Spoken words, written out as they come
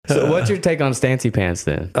So what's your take on StancyPants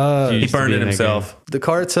then? He burned it himself. The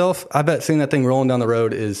car itself, I bet seeing that thing rolling down the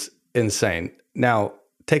road is insane. Now,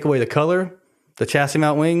 take away the color, the chassis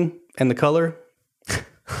mount wing, and the color,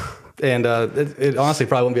 and it honestly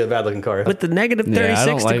probably wouldn't be a bad looking car. With the negative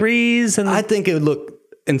 36 degrees. And I think it would look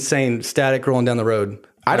insane static rolling down the road.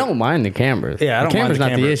 I don't mind the camber. Yeah, I don't mind the camber's not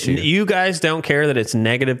camber. the issue. You guys don't care that it's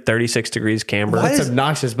negative 36 degrees camber? It's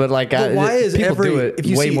obnoxious, but like, Why is people do every it if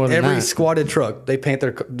you way see more than every that. squatted truck, they paint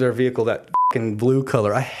their vehicle that fucking blue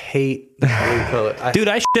color. I hate the blue color. Dude,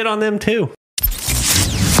 I shit on them too.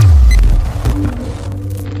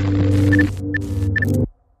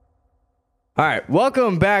 All right,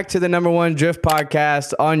 welcome back to the #1 Drift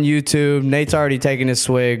Podcast on YouTube. Nate's already taken his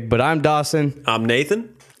swig, but I'm Dawson. I'm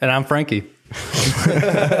Nathan. And I'm Frankie. All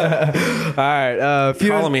right,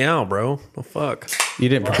 Calling me out, bro. Oh, fuck. You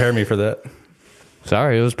didn't prepare me for that.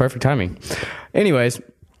 Sorry, it was perfect timing. Anyways,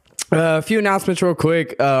 a few announcements real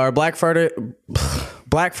quick. Our Black Friday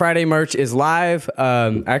merch is live.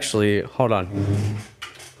 Actually, hold on.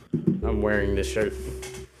 I'm wearing this shirt.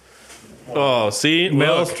 Oh, see?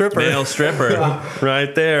 Male stripper. Male stripper.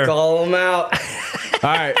 Right there. Call them out. All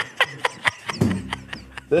right.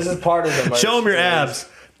 This is part of the merch. Show them your abs.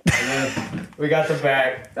 We got the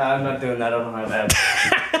back. I'm not doing that. I don't have abs.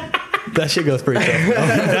 That shit goes pretty tough.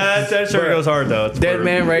 that sure goes hard, though. It's Dead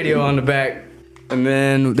Man Radio on the back. And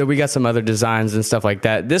then we got some other designs and stuff like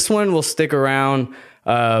that. This one will stick around,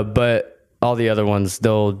 but all the other ones,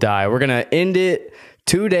 they'll die. We're going to end it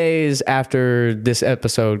 2 days after this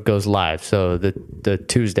episode goes live. So the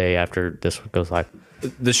Tuesday after this one goes live.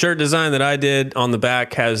 The shirt design that I did on the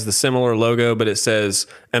back has the similar logo, but it says,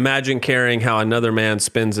 "Imagine carrying how another man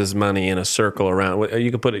spends his money in a circle around." You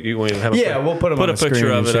can put it. You want to have We'll put them on a the picture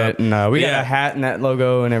screen of it and shit. up. And, we got a hat and that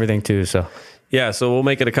logo and everything too. So so we'll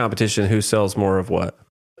make it a competition. Who sells more of what?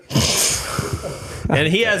 And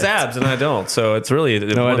he has abs and I don't, so it's really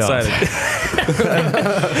one-sided.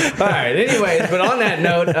 all right. Anyways, but on that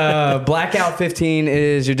note, Blackout 15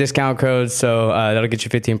 is your discount code, so that'll get you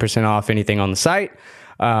 15% off anything on the site.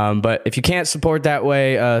 But if you can't support that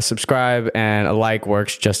way, subscribe and a like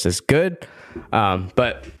works just as good.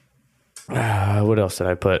 But what else did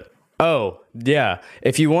I put? Oh, yeah.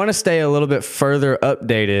 If you want to stay a little bit further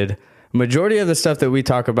updated, majority of the stuff that we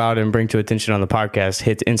talk about and bring to attention on the podcast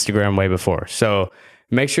hits Instagram way before. So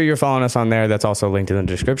make sure you're following us on there. That's also linked in the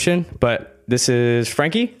description. But this is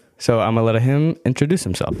Frankie, so I'm going to let him introduce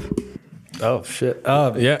himself. Oh, shit.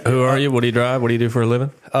 Who are you? What do you drive? What do you do for a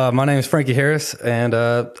living? My name is Frankie Harris, and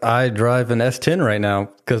I drive an S10 right now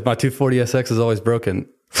because my 240SX is always broken.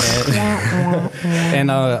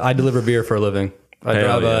 And I deliver beer for a living. I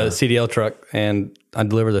drive a CDL truck, and I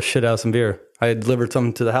deliver the shit out of some beer. I delivered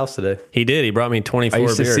something to the house today. He did. He brought me 24 I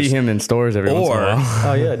used beers. to see him in stores every once in a while.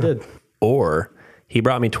 Oh, yeah, I did. Or he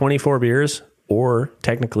brought me 24 beers, or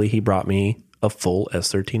technically he brought me a full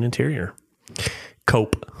S13 interior.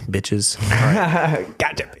 Cope, bitches.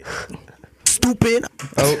 Gotcha, bitch. Stupid.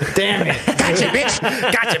 Oh, damn it. Gotcha, bitch.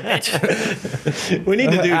 Gotcha, bitch. We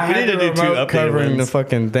need to do two updated covering ones. the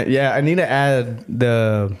fucking thing. Yeah, I need to add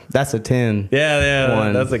that's a 10. Yeah,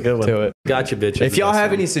 one that's a good one. to it. Gotcha, bitch. If y'all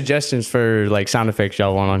have any suggestions for like sound effects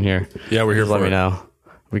y'all want on here, Yeah, we're here let for me it. know.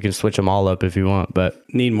 We can switch them all up if you want, but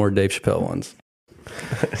Need more Dave Chappelle ones.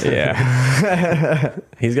 yeah.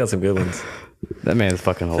 He's got some good ones. That man's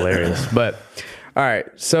fucking hilarious. But all right,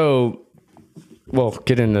 so we'll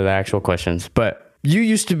get into the actual questions. But you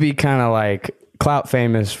used to be kind of like Clout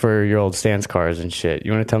famous for your old stance cars and shit.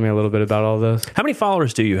 You want to tell me a little bit about all those? How many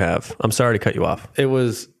followers do you have? I'm sorry to cut you off. It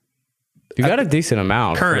was You got a decent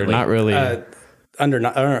amount. Currently. Not really.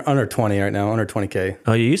 under 20 right now, under 20K.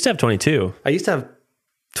 Oh, you used to have 22. I used to have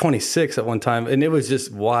 26 at one time, and it was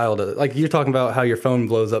just wild. Like you're talking about how your phone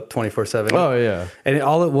blows up 24/7. Oh, yeah. And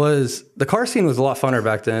all it was, the car scene was a lot funner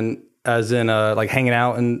back then, as in like hanging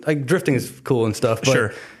out and like drifting is cool and stuff. But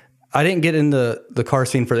Sure. I didn't get into the car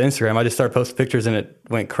scene for the Instagram. I just started posting pictures and it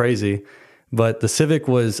went crazy. But the Civic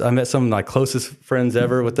I met some of my closest friends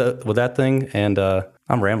ever with that thing. And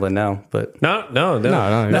I'm rambling now, but No.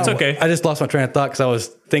 That's okay. I just lost my train of thought because I was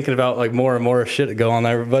thinking about like more and more shit to go on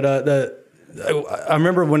there. But I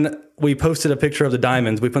remember when we posted a picture of the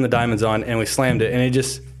diamonds, we put the diamonds on and we slammed it and it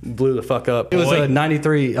just blew the fuck up. It was a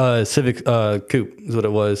 93 Civic coupe is what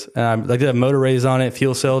it was. And I did a motor raise on it,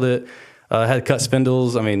 fuel celled it, had cut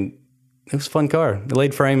spindles. I mean, it was a fun car. The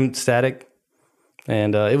laid frame static.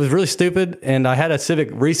 And it was really stupid. And I had a Civic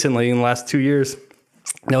recently in the last 2 years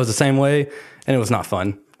that was the same way. And it was not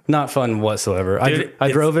fun. Not fun whatsoever. Dude,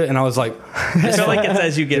 I drove it and I was like, I feel like it's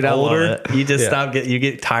as you get Dude, I love older, it. you just you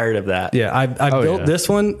get tired of that. yeah, I built this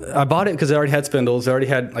one. I bought it because it already had spindles. It already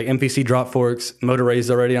had like MPC drop forks, motor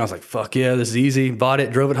raised already. And I was like, fuck yeah, this is easy. Bought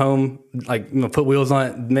it, drove it home, like put wheels on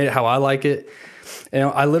it, made it how I like it.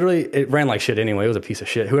 And it ran like shit anyway. It was a piece of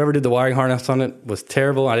shit. Whoever did the wiring harness on it was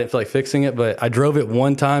terrible. I didn't feel like fixing it, but I drove it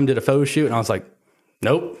one time, did a photo shoot, and I was like,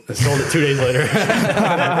 nope. I sold it 2 days later.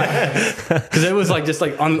 Because it was like just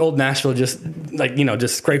like on old Nashville, just like,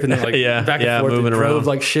 just scraping it like back and forth. Moving and drove around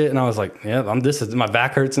like shit. And I was like, yeah, my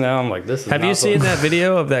back hurts now. I'm like, this is Have you seen that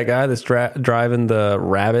video of that guy that's driving the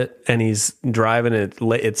Rabbit and he's driving it?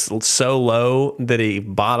 It's so low that he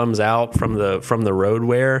bottoms out from the road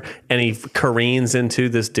wear and he careens into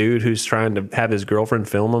this dude who's trying to have his girlfriend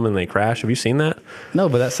film him and they crash. Have you seen that? No,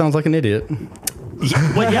 but that sounds like an idiot.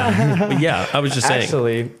 Yeah. I was just saying.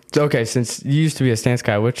 Actually, okay, since you used to be a stance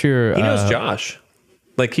guy, what's your... He knows Josh.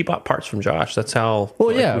 Like, he bought parts from Josh. That's how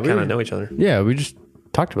we kind of know each other. Yeah, we just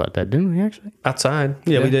talked about that, didn't we, actually? Outside.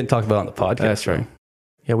 Yeah, we didn't talk about it on the podcast. That's right.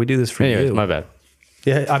 Yeah, we do this for Anyways, you. my bad.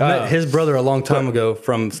 Yeah, I met his brother a long time ago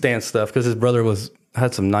from stance stuff because his brother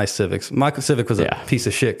had some nice Civics. My Civic was a piece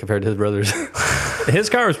of shit compared to his brother's.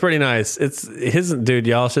 His car was pretty nice. Dude,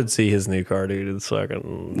 y'all should see his new car, dude. It's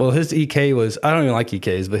fucking... Well, his EK was... I don't even like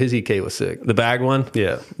EKs, but his EK was sick. The bag one?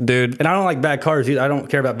 Yeah. Dude. And I don't like bad cars either. I don't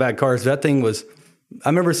care about bad cars. That thing was... I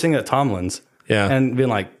remember seeing it at Tomlin's. Yeah. And being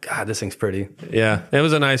like, God, this thing's pretty. Yeah. It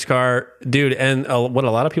was a nice car. Dude, and what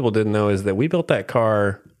a lot of people didn't know is that we built that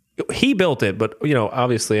car... He built it, but,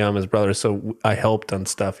 obviously I'm his brother, so I helped on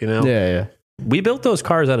stuff, Yeah. We built those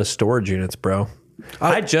cars out of storage units, bro.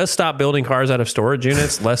 I just stopped building cars out of storage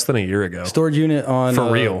units less than a year ago. Storage unit on...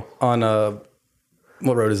 For real. On...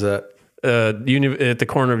 what road is that? At the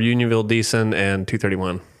corner of Unionville, Deason, and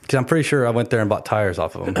 231. Because I'm pretty sure I went there and bought tires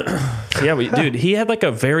off of him. Yeah, dude, he had like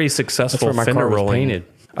a very successful That's where my fender car was rolling painted.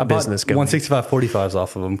 I bought business going. 165 45s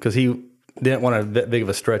off of him because he didn't want a big of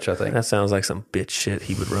a stretch, I think. That sounds like some bitch shit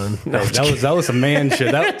he would run. No, That was some man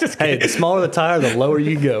shit. Hey, the smaller the tire, the lower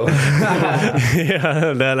you go.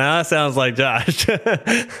 yeah, now that sounds like Josh.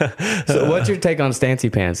 So what's your take on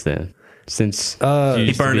StancyPants then? Since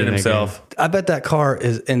He burned it himself. I bet that car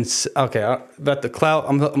is okay. I bet the Clout.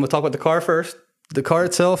 I'm going to talk about the car first. The car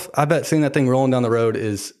itself, I bet seeing that thing rolling down the road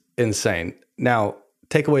is insane. Now,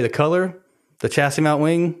 take away the color, the chassis mount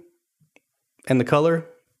wing, and the color.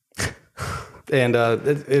 And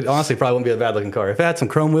it honestly probably wouldn't be a bad looking car if it had some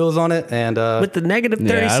chrome wheels on it. And With the negative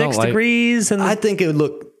 36 degrees. And I think it would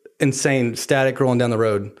look insane static rolling down the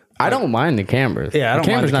road. I don't mind the cambers. Yeah, I don't mind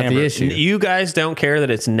the camber's the not camber. the issue. You guys don't care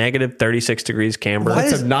that it's negative 36 degrees camber? Why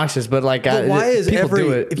It's is- obnoxious, but like But why is people every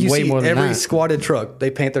do it if you way see more than every that. squatted truck,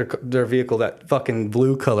 they paint their vehicle that fucking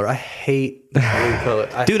blue color. I hate the blue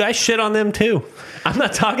color. Dude, I shit on them too. I'm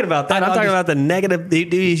not talking about that. I'm talking about the negative.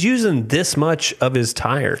 Dude, he's using this much of his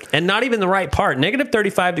tire and not even the right part. Negative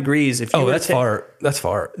 35 degrees. If you that's far. That's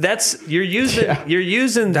far. You're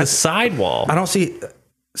using the sidewall. I don't see.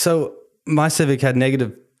 So my Civic had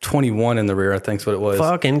negative 21 in the rear. I think's what it was.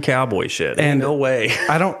 Fucking cowboy shit. And no way.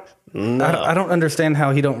 I don't. I don't understand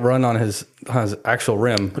how he don't run on his actual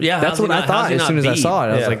rim. Yeah, That's what I thought as soon as I saw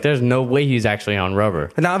it. I was like, "There's no way he's actually on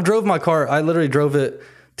rubber." And now I've drove my car. I literally drove it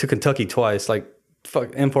to Kentucky twice. Like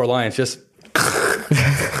fuck Import Alliance, just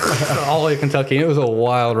all the way to Kentucky. It was a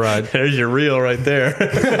wild ride. There's your reel right there.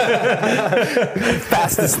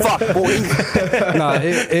 Fast as fuck, boy. No,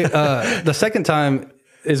 the second time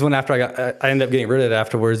is when after I ended up getting rid of it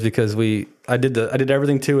afterwards because I did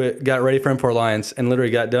everything to it, got ready for Import Alliance, and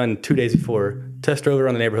literally got done 2 days before. Test drove it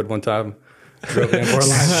around the neighborhood one time. Drove it Import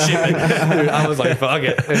Alliance. Dude, I was like, fuck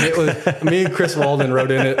it. And it was me and Chris Walden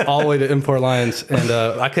rode in it all the way to Import Alliance, and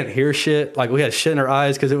I couldn't hear shit. Like we had shit in our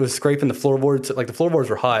eyes because it was scraping the floorboards. Like the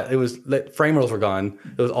floorboards were hot. It was frame rails were gone.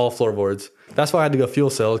 It was all floorboards. That's why I had to go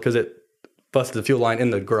fuel cells because it busted the fuel line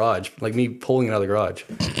in the garage, like me pulling it out of the garage.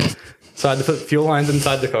 So I had to put fuel lines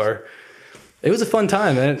inside the car. It was a fun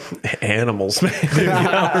time, man. Animals, man.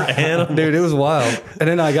 Dude, Dude, it was wild. And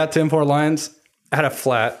then I got to Import Alliance. I had a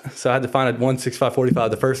flat, so I had to find a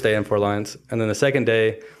 165/45 the first day in Import Alliance. And then the second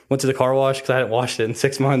day, went to the car wash because I hadn't washed it in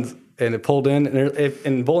 6 months. And it pulled in. And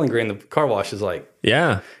in Bowling Green, the car wash is like...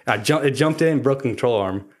 yeah. It jumped in, broke the control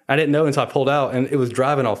arm. I didn't know until I pulled out, and it was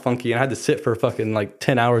driving all funky, and I had to sit for fucking like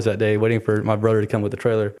 10 hours that day waiting for my brother to come with the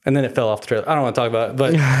trailer. And then it fell off the trailer. I don't want to talk about it,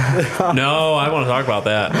 but No, I want to talk about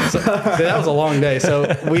that. that was a long day.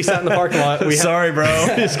 So we sat in the parking lot. Sorry, bro.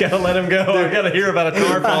 Just gotta let him go. I gotta hear about a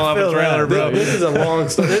car falling off a trailer, bro. This is a long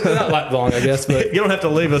story. It's not that long, I guess, but You don't have to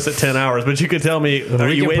leave us at 10 hours, but you could tell me.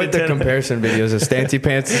 We can put the comparison videos of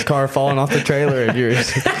StancyPants' car falling off the trailer of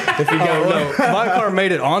yours. If you go, no, my car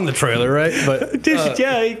made it on the trailer, right? But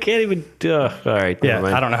yeah, you can't even. All right. yeah,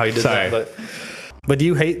 I don't know how you did that, but do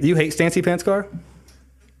you hate StancyPants' car?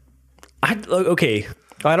 Okay.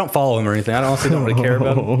 I don't follow him or anything. I honestly don't really care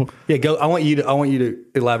about him. Yeah, go. I want you to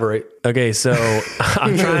elaborate. Okay, so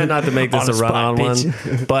I'm trying not to make this a run-on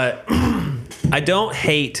one, but I don't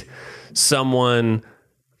hate someone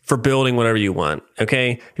for building whatever you want.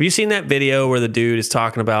 Okay, have you seen that video where the dude is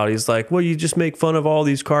talking about? He's like, "Well, you just make fun of all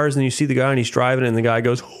these cars, and you see the guy and he's driving, and the guy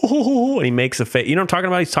goes, oh, and he makes a face." You know what I'm talking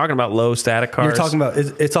about? He's talking about low static cars. You're talking about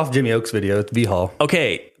it's off Jimmy Oak's video. It's V-Haul.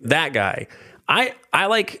 Okay, that guy. I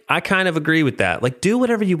kind of agree with that. Like, do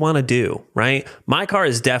whatever you want to do, right? My car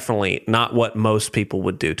is definitely not what most people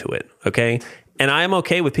would do to it, okay? And I am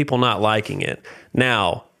okay with people not liking it.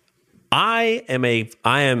 Now, I'm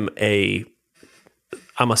a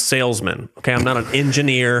salesman, okay? I'm not an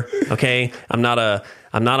engineer, okay? I'm not a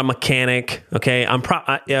mechanic, okay? I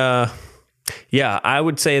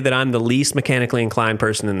would say that I'm the least mechanically inclined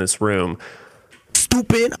person in this room.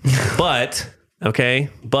 Stupid. But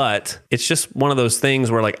it's just one of those things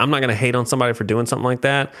where, like, I'm not going to hate on somebody for doing something like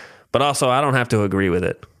that, but also I don't have to agree with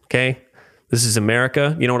it, okay? This is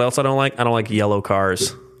America. You know what else I don't like? I don't like yellow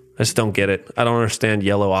cars. I just don't get it. I don't understand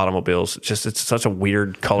yellow automobiles. It's such a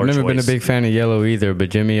weird color choice. I've never been a big fan of yellow either,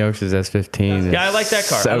 but Jimmy Oaks' S15. Yeah, I like that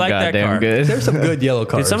car. So I like that car. Good. There's some good yellow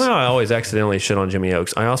cars. Dude, somehow I always accidentally shit on Jimmy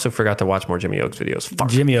Oaks. I also forgot to watch more Jimmy Oaks videos. Fuck.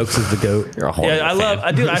 Jimmy Oaks is the GOAT. You're a horrible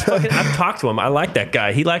fan. I've talked to him. I like that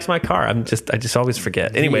guy. He likes my car. I just always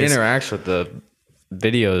forget. Anyways, he interacts with the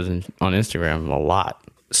videos on Instagram a lot.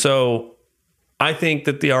 So I think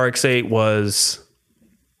that the RX-8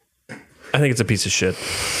 I think it's a piece of shit.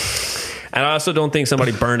 And I also don't think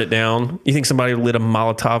somebody burned it down. You think somebody lit a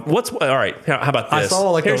Molotov? All right, how about this? I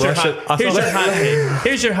saw like here's a your Russian. hot take.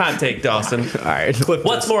 Here's your hot take, Dawson. All right.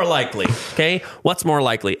 What's more likely? Okay, what's more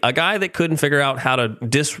likely? A guy that couldn't figure out how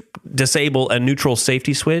to disable a neutral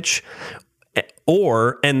safety switch,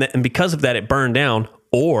 and because of that it burned down,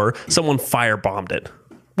 or someone firebombed it.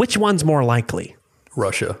 Which one's more likely?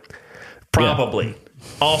 Russia. Probably. Yeah.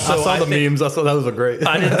 Also, I saw the memes. I thought that was a great.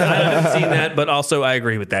 I haven't seen that, but also I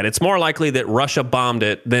agree with that. It's more likely that Russia bombed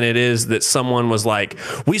it than it is that someone was like,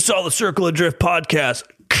 "We saw the Circle of Drift podcast.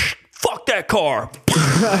 Fuck that car."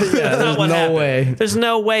 Yeah, there's no way. There's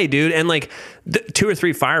no way, dude. And like 2 or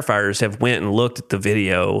 3 firefighters have went and looked at the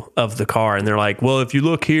video of the car, and they're like, "Well, if you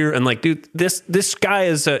look here," and like, dude, this guy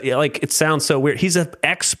is like, it sounds so weird. He's an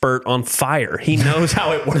expert on fire. He knows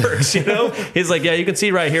how it works. You know, he's like, "Yeah, you can see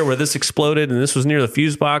right here where this exploded, and this was near the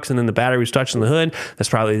fuse box, and then the battery was touching the hood. That's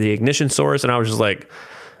probably the ignition source." And I was just like,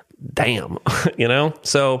 damn, you know?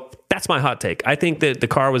 So that's my hot take. I think that the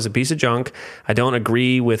car was a piece of junk. I don't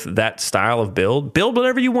agree with that style of build. Build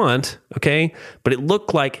whatever you want, okay? But it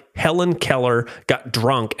looked like Helen Keller got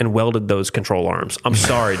drunk and welded those control arms. I'm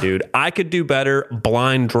sorry, dude. I could do better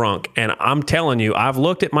blind drunk. And I'm telling you, I've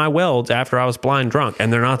looked at my welds after I was blind drunk,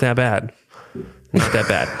 and they're not that bad. Not that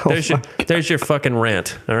bad. There's your fucking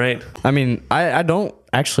rant, all right? I mean, I don't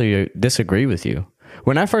actually disagree with you.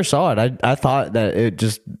 When I first saw it, I thought that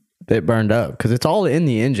it burned up because it's all in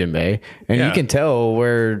the engine bay, and you can tell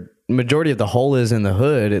where majority of the hole is in the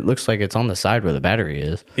hood. It looks like it's on the side where the battery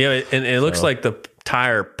is. Yeah, and it looks like the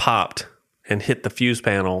tire popped and hit the fuse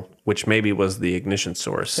panel, which maybe was the ignition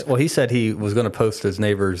source. Well, he said he was going to post his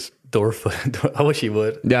neighbor's door foot. I wish he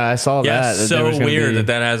would. Yeah, I saw that. It's so weird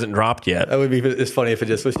that hasn't dropped yet. That would be. It's funny if it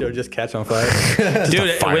would just catch on fire. Dude,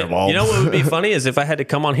 you know what would be funny is if I had to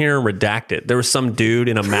come on here and redact it. There was some dude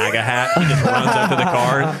in a MAGA hat. He just runs up to the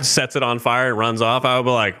car, sets it on fire, and runs off. I would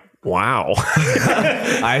be like, wow.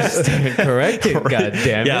 I stand corrected. God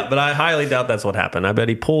damn it. Yeah, but I highly doubt that's what happened. I bet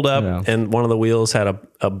he pulled up and one of the wheels had a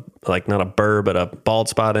like not a burr, but a bald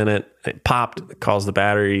spot in it. It popped, caused the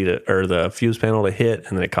battery or the fuse panel to hit,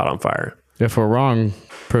 and then it caught on fire. If we're wrong,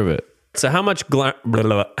 prove it. So how much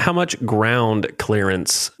ground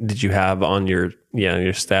clearance did you have on your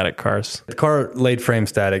static cars? The car laid frame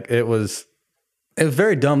static. It was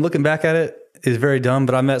very dumb. Looking back at it, it's very dumb,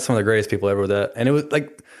 but I met some of the greatest people ever with that. And it was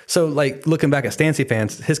like, so like looking back at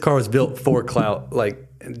StancyPants, his car was built for Clout,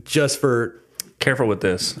 like just for. Careful with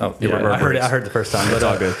this. Oh, yeah, I heard the first time. But, it's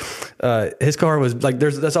all good. His car was like,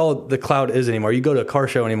 that's all the Clout is anymore. You go to a car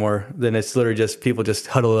show anymore, then it's literally just people just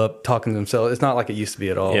huddle up talking to themselves. It's not like it used to be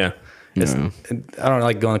at all. Yeah. I don't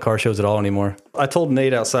like going to car shows at all anymore. I told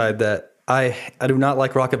Nate outside that I do not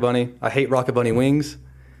like Rocket Bunny. I hate Rocket Bunny wings.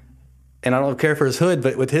 And I don't care for his hood,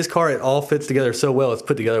 but with his car, it all fits together so well. It's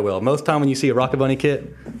put together well. Most time when you see a Rocket Bunny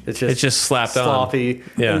kit, it's just slapped sloppy. On.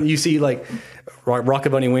 Yeah. And you see like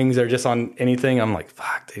Rocket Bunny wings that are just on anything. I'm like,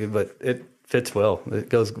 fuck, dude. But fits well. It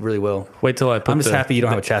goes really well. Wait till I put I'm just happy you don't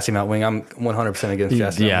have a chassis mount wing. I'm 100% against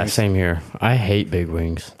chassis mount wings. Same here. I hate big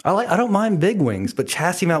wings. I don't mind big wings, but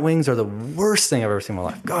chassis mount wings are the worst thing I've ever seen in my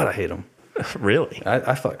life. God, I hate them. Really?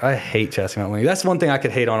 I hate chassis mount wings. That's one thing I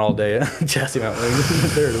could hate on all day. Chassis mount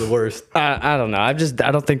wings. They're the worst. I don't know. I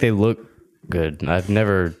don't think they look good. I've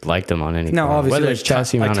never liked them on any Now, car. obviously, Whether it's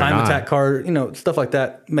chassis mount time or not. attack car, stuff like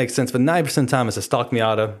that makes sense. But 90% of the time, it's a stock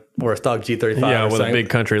Miata or a stock G35. Yeah, or with something. a big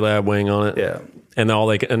country lab wing on it. Yeah. And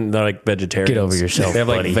they're like vegetarians. Get over yourself, They have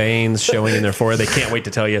buddy. like veins showing in their forehead. They can't wait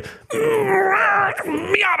to tell you,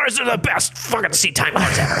 Miatas are the best fucking C-Type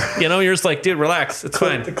cars ever. You're just like, dude, relax. It's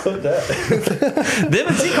fine. Clip that. Them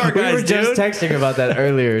and C-Car guys, We were just texting about that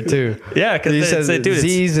earlier too. Yeah, because You they said dude,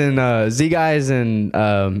 Z's and Z guys and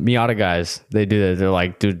Miata guys, they do that. They're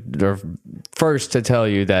like, dude, they're first to tell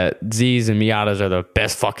you that Z's and Miatas are the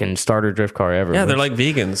best fucking starter drift car ever. yeah, they're like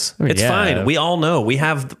vegans. It's yeah. fine. We all know. We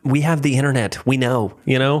have the internet. We know.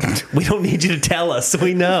 We don't need you to tell us.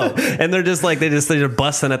 We know. And they're just like they're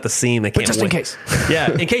busting at the seam. They can't just in wait. case.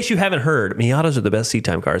 Yeah, in case you haven't heard, Miatas are the best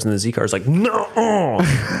C-Time cars, and the Z car's like, no.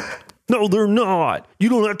 No, they're not. You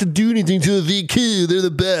don't have to do anything to a VQ. They're the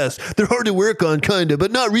best. They're hard to work on, kind of,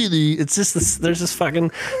 but not really. It's just this. There's this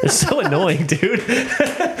fucking. It's so annoying, dude.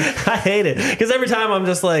 I hate it because every time I'm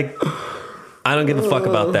just like, I don't give a fuck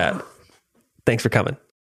about that. Thanks for coming.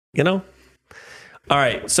 All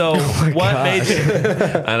right. So what made you?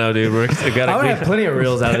 I know, dude. We got. I have plenty of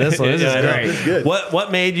reels out of this one. This is great. It's good.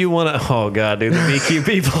 What made you want to? Oh god, dude, the VQ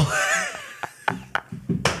people.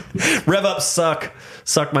 Rev up, suck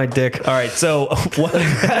my dick. All right, so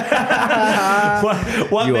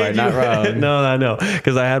what You made are not wrong. No, I know,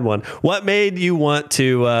 because I had one. What made you want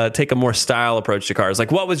to take a more style approach to cars?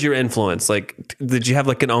 Like, what was your influence? Like, did you have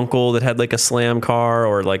like an uncle that had like a slam car,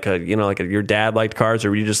 or like your dad liked cars, or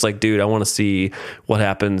were you just like, dude, I want to see what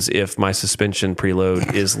happens if my suspension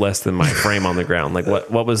preload is less than my frame on the ground? Like,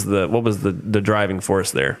 what was the driving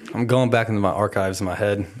force there? I'm going back into my archives in my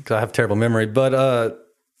head because I have terrible memory. But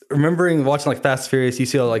remembering watching like Fast and Furious, you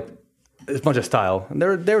see all like a bunch of style, and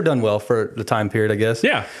they were done well for the time period, I guess.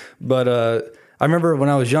 Yeah. But I remember when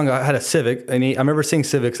I was young, I had a Civic, and I remember seeing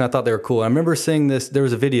Civics, and I thought they were cool. I remember seeing this. There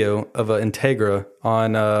was a video of an Integra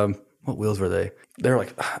on what wheels were they? They were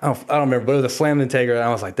like I don't remember, but it was a slammed Integra, and I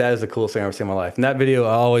was like, that is the coolest thing I've ever seen in my life. And that video,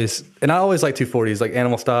 I always like 240s, like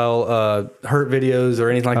animal style, hurt videos or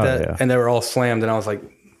anything like that, yeah. and they were all slammed, and I was like,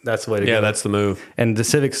 that's the way to go. Yeah, that's the move. And the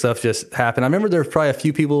Civic stuff just happened. I remember there was probably a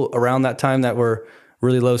few people around that time that were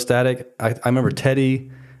really low static. I remember Teddy.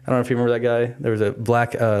 I don't know if you remember that guy. There was a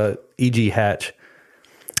black EG hatch.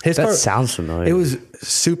 His That car sounds familiar. It was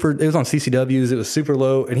It was on CCWs. It was super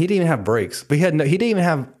low, and he didn't even have brakes. But he didn't even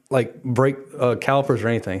have like brake calipers or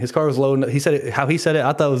anything. His car was low. He said it how he said it.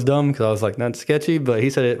 I thought it was dumb because I was like, that's sketchy. But he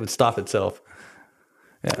said it would stop itself.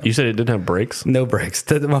 Yeah. You said it didn't have brakes? No brakes.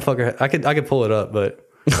 That motherfucker. I could pull it up, but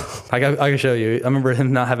I can show you. I remember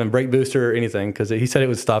him not having brake booster or anything because he said it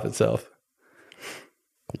would stop itself.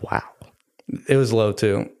 Wow. It was low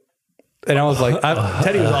too. And I was like,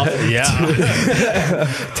 Teddy was awesome. Yeah.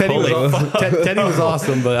 Teddy was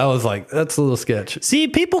awesome, but I was like, that's a little sketch. See,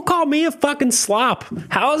 people call me a fucking slop.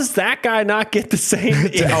 How does that guy not get the same?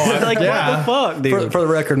 What the fuck, dude? For the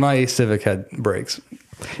record, my Civic had brakes.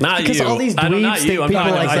 Not because you. all these I know, dweebs not think you. I'm people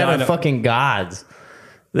talking like about- that are fucking gods.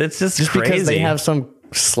 It's just Because crazy. they have some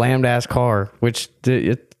slammed ass car, which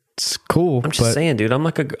it's cool. I'm just saying, dude. I'm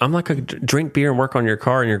like a drink beer and work on your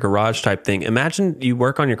car in your garage type thing. Imagine you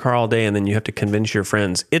work on your car all day and then you have to convince your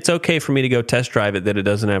friends it's okay for me to go test drive it that it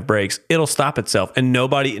doesn't have brakes. It'll stop itself, and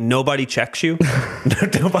nobody checks you.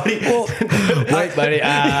 Nobody. Well, Wait, buddy.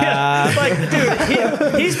 like,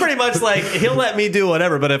 dude, he's pretty much like he'll let me do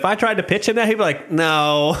whatever. But if I tried to pitch him that, he'd be like,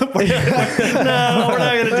 no, we're not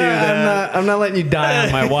gonna do that. I'm not letting you die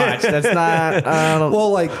on my watch. That's not.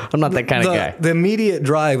 I'm not that kind of guy. The immediate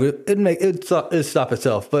drive, it'd stop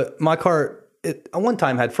itself. But my car, at one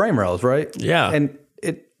time had frame rails, right? Yeah. And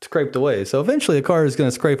it scraped away. So eventually the car is going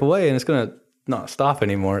to scrape away and it's going to not stop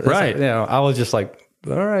anymore. Right. I was just like,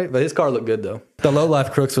 all right. But his car looked good though. The low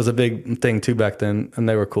life crooks was a big thing too back then, and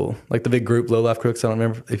they were cool. Like the big group low life crooks. I don't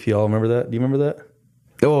remember if you all remember that. Do you remember that?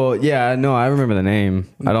 Oh yeah, no, I remember the name.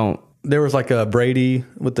 I don't. There was like a Brady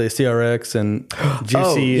with the CRX and GC.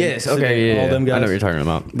 Oh yes, okay, yeah, all them guys. I know what you're talking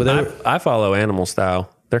about. But I follow Animal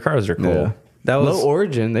Style. Their cars are cool. Yeah. that was Low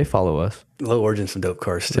Origin, they follow us. Low Origin, some dope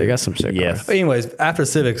cars too. They got some sick Yes. cars. But anyways, after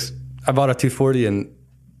Civics, I bought a 240 and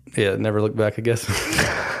never looked back, I guess.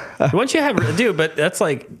 Once you have, dude, but that's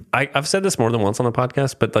like I've said this more than once on the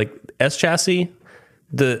podcast, but like S chassis,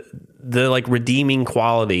 the like redeeming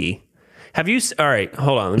quality Have you? All right,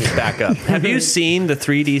 hold on. Let me back up. Have you seen the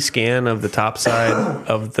 3D scan of the top side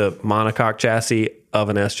of the monocoque chassis of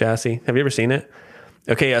an S chassis? Have you ever seen it?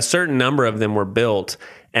 Okay, a certain number of them were built,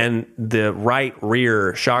 and the right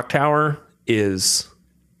rear shock tower is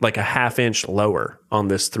like a half-inch lower on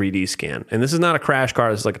this 3D scan. And this is not a crash car.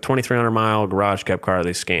 This is like a 2,300-mile garage kept car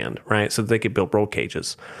they scanned, right? So that they could build roll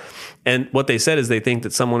cages. And what they said is they think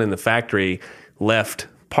that someone in the factory left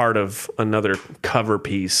part of another cover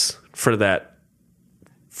piece for the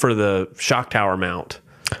shock tower mount,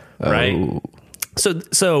 right? Oh.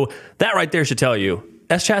 So that right there should tell you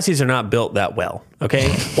S chassis are not built that well. Okay,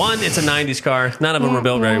 one, it's a 90s car. None of them were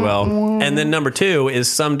built very well. And then number two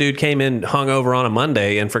is some dude came in hungover on a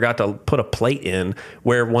Monday and forgot to put a plate in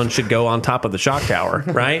where one should go on top of the shock tower,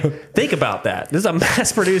 right? Think about that. This is a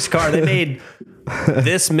mass-produced car. They made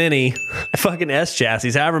this many fucking S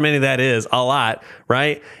chassis, however many that is, a lot,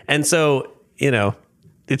 right? And so,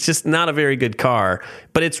 it's just not a very good car,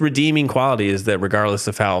 but its redeeming quality is that regardless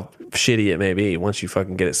of how shitty it may be, once you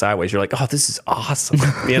fucking get it sideways, you're like, oh, this is awesome,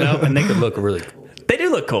 And they could look really cool. They do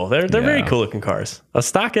look cool. They're very cool looking cars. A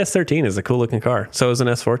stock S13 is a cool looking car. So is an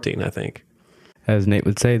S14, I think. As Nate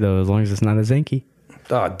would say, though, as long as it's not a Zinky.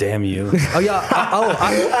 Oh, damn you. Oh, yeah.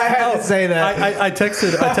 I had to say that. I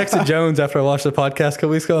texted Jones after I watched the podcast a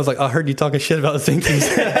couple weeks ago. I was like, I heard you talking shit about Zinkies.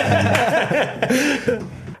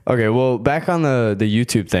 Okay, well, back on the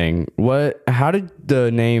YouTube thing, how did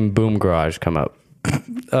the name Boom Garage come up?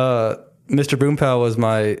 Mr. Boom Pow was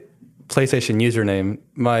my PlayStation username.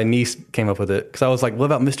 My niece came up with it because I was like, what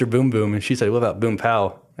about Mr. Boom Boom? And she said, what about Boom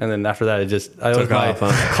Pow? And then after that, it was my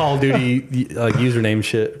Call of Duty username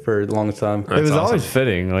shit for the longest time. It was always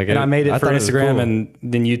fitting. And I made it for Instagram and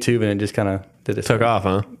then YouTube, and it just kind of did it. Took off,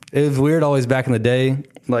 huh? It was weird always back in the day,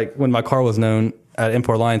 like when my car was known at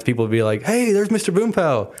Import Lines, people would be like, hey, there's Mr. Boom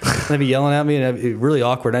Pow. And they'd be yelling at me, and it'd be really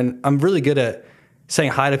awkward. And I'm really good at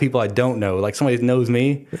saying hi to people I don't know. Like somebody knows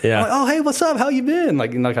me. Yeah. I'm like, oh, hey, what's up? How you been?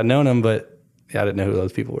 Like I've known them, but yeah, I didn't know who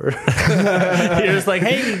those people were. You're just like,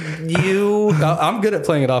 hey, you. I'm good at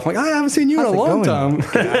playing it off. I'm like, I haven't seen you in a long time.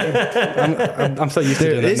 I'm so used to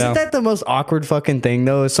doing that now. Isn't that the most awkward fucking thing,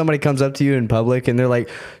 though? If somebody comes up to you in public and they're like,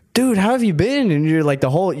 dude, how have you been? And you're like,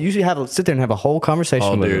 you usually have to sit there and have a whole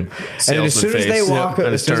conversation with them. And as soon as they walk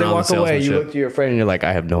away, you look to your friend and you're like,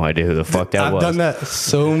 I have no idea who the fuck that was. I've done that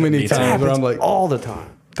so many times where I'm like, all the time.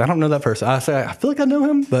 I don't know that person. I feel like I know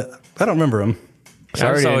him, but I don't remember him.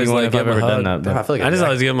 I just always like give him a hug. I just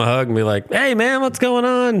always give him a hug and be like, hey, man, what's going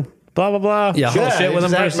on? Blah, blah, blah. Yeah, Shoot shit with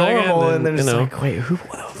him for a second. And then it's like, wait, who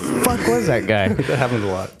the fuck was that guy? That happens a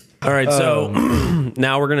lot. All right, so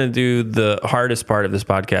now we're going to do the hardest part of this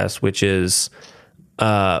podcast, which is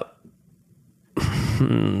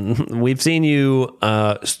we've seen you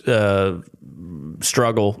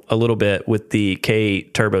struggle a little bit with the K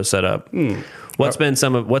turbo setup. What's been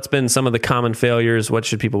some of the common failures? What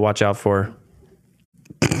should people watch out for?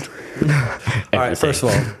 All right, first of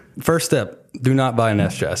all, first step, do not buy an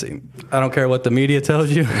S chassis. I don't care what the media tells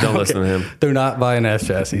you. Don't listen to him. Do not buy an S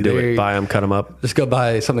chassis. Do it. Buy them, cut them up. Just go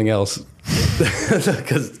buy something else.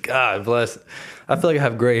 Because, God bless, I feel like I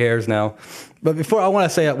have gray hairs now. But before, I want to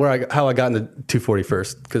say how I got into 240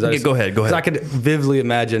 first. Go ahead. Because I could vividly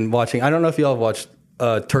imagine watching. I don't know if y'all have watched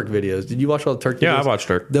Turk videos. Did you watch all the Turk videos? Yeah, I watched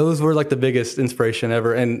Turk. Those were like the biggest inspiration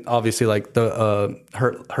ever. And obviously like the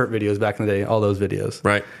Hurt videos back in the day, all those videos.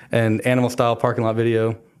 Right. And Animal Style parking lot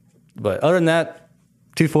video. But other than that,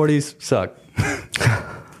 240s suck.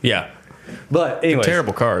 Yeah. But anyway,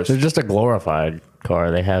 terrible cars. They're just a glorified car.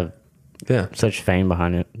 They have such fame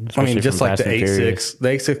behind it. I mean, just like the 8.6. The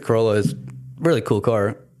 8.6 Corolla is a really cool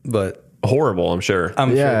car, but horrible, I'm sure.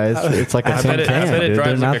 It's like a tin can. I bet it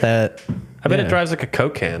drives like I bet it drives like a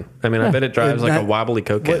Coke can. I mean, I bet it drives like a wobbly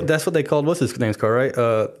Coke can. That's what they called, what's his name's car, right?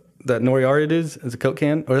 That Noriari dude's is a Coke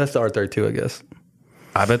can? Or that's the R32, I guess.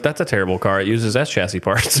 I bet that's a terrible car. It uses S chassis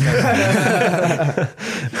parts.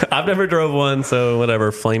 I've never drove one, so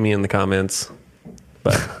whatever. Flame me in the comments.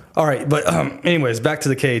 But all right, but anyways, back to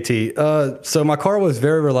the KAT. So my car was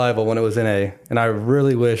very reliable when it was in A, and I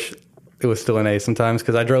really wish it was still in A sometimes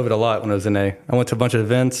because I drove it a lot when it was in A. I went to a bunch of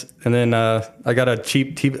events, and then I got a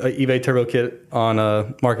cheap eBay turbo kit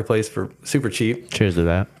on Marketplace for super cheap. Cheers to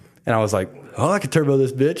that. And I was like, oh, I could turbo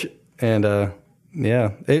this bitch. And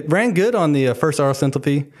yeah, it ran good on the first RL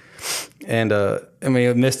Centipede. And I mean,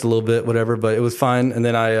 it missed a little bit, whatever, but it was fine. And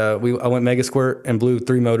then I went Mega Squirt and blew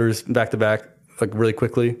 3 motors back to back, like really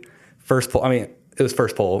quickly. First pull, I mean, it was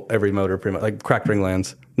first pull, every motor pretty much, like cracked ring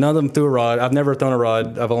lands. None of them threw a rod. I've never thrown a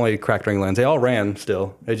rod. I've only cracked ring lands. They all ran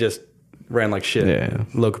still. It just ran like shit. Yeah.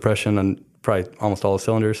 Low compression on probably almost all the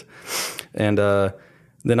cylinders. And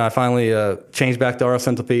Then I finally changed back to RL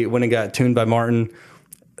Centipede, went and got tuned by Martin.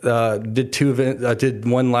 Did 2 events. I did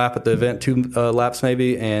 1 lap at the event, 2 laps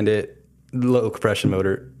maybe, and it low compression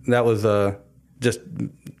motor. That was just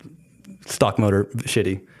stock motor,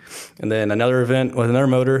 shitty. And then another event with another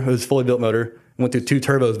motor. It was a fully built motor. Went through 2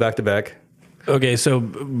 turbos back to back. Okay, so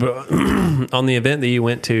on the event that you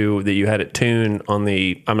went to, that you had it tuned on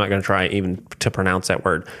the, I'm not going to try even to pronounce that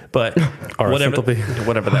word, but whatever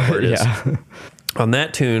that word is. Yeah. On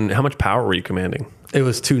that tune, how much power were you commanding? It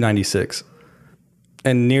was 296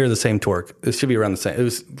 and near the same torque. It should be around the same. It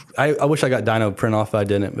was. I wish I got dyno print off, but I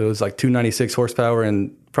didn't. But it was like 296 horsepower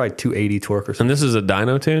and probably 280 torque or something. And this is a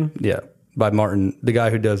dyno tune? Yeah, by Martin, the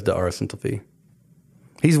guy who does the RS Centipede.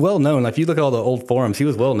 He's well known. Like, if you look at all the old forums, he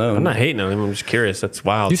was well known. I'm not hating on him. I'm just curious. That's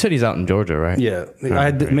wild. You said he's out in Georgia, right? Yeah. I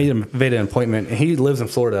had made an appointment. And he lives in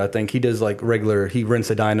Florida, I think. He does like regular, he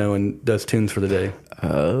rents a dyno and does tunes for the day.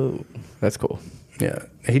 Oh, that's cool. Yeah.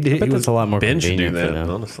 He was a lot more Ben should do convenient for that, them.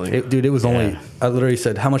 honestly. Dude, it was only, I literally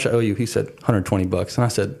said, how much I owe you? He said, $120. And I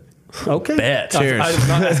said, okay. Bet. Cheers. I was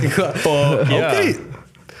not asking. Okay. Yeah.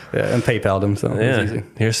 Yeah, and PayPal'd him, so it was easy.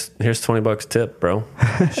 Here's $20 tip, bro.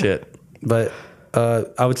 Shit. But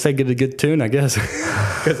I would say get a good tune, I guess.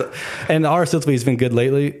 And the RS Centipede has been good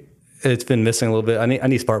lately. It's been missing a little bit. I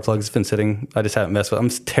need spark plugs. It's been sitting. I just haven't messed with it. I'm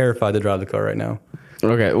terrified to drive the car right now.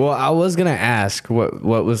 Okay, well, I was gonna ask what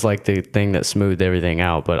was like the thing that smoothed everything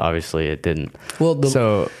out, but obviously it didn't. Well,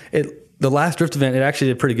 the last drift event, it actually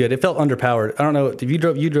did pretty good. It felt underpowered. I don't know. If you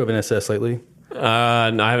drove an SS lately? No,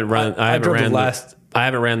 I haven't run. I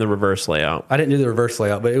haven't ran the reverse layout. I didn't do the reverse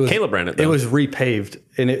layout, but it was Caleb ran it, though. It was repaved,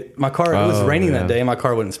 and it was raining that day, and my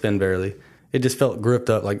car wouldn't spin barely. It just felt gripped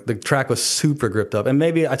up. Like, the track was super gripped up, and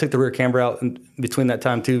maybe I took the rear camber out in between that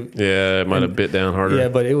time too. Yeah, it might have bit down harder. Yeah,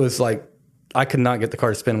 but it was like I could not get the car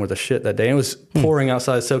to spin worth a shit that day. And it was pouring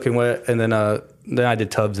outside, soaking wet, and then I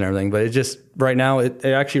did tubs and everything. But it just right now it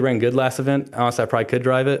actually ran good last event. Honestly, I probably could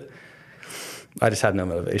drive it. I just have no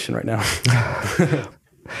motivation right now.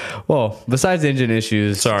 Well, besides engine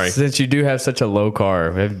issues, since you do have such a low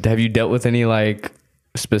car, have you dealt with any like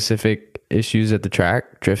specific issues at the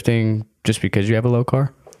track drifting just because you have a low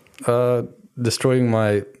car? Destroying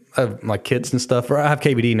my kits and stuff. I have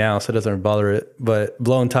KBD now, so it doesn't bother it. But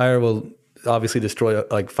blowing tire will obviously destroy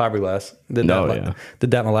like fiberglass. Did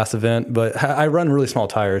that my last event. But I run really small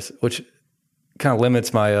tires, which kind of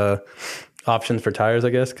limits my options for tires, I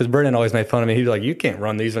guess. Because Brennan always made fun of me. He's like, "You can't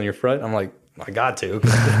run these on your front." I'm like, I got to.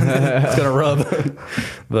 It's going to rub.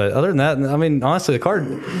 But other than that, I mean, honestly, the car,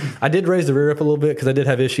 I did raise the rear up a little bit because I did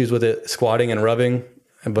have issues with it squatting and rubbing.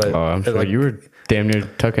 But I'm sure you were damn near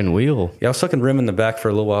tucking wheel. Yeah, I was sucking rim in the back for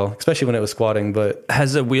a little while, especially when it was squatting. But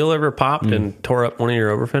has a wheel ever popped and tore up one of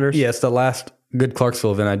your overfenders? Yeah, it's the last good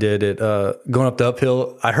Clarksville event I did. It going up the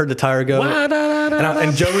uphill, I heard the tire go.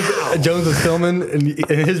 And Jones was filming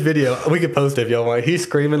in his video. We could post it if y'all want. He's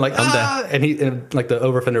screaming like I'm down, and like the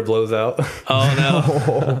overfender blows out. Oh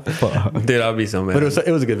no, dude, I'd be so mad. But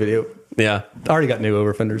it was a good video. Yeah, I already got new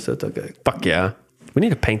overfenders, so it's okay. Fuck yeah, we need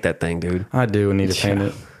to paint that thing, dude. I do need to paint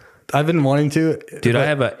it. I've been wanting to. Dude, I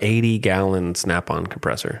have a 80-gallon snap-on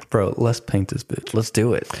compressor. Bro, let's paint this bitch. Let's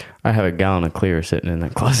do it. I have a gallon of clear sitting in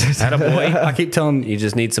that closet. Attaboy. I keep telling you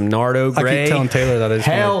just need some Nardo gray. I keep telling Taylor that it's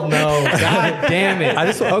hell no. God damn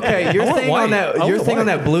it. Your thing on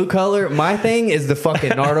that blue color, my thing is the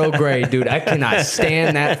fucking Nardo gray, dude. I cannot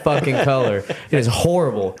stand that fucking color. It is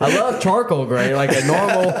horrible. I love charcoal gray, like a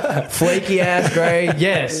normal flaky ass gray.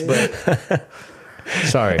 Yes, but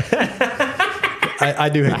sorry. I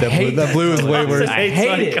do hate that blue. That blue is way worse. I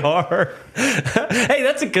hate it. Car. Hey,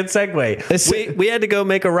 that's a good segue. We had to go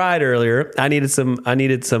make a ride earlier. I needed some.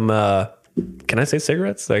 Can I say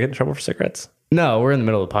cigarettes? Did I get in trouble for cigarettes? No, we're in the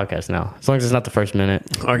middle of the podcast now. As long as it's not the first minute.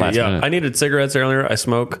 Okay, yeah. Minute. I needed cigarettes earlier. I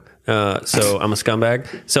smoke, so I'm a scumbag.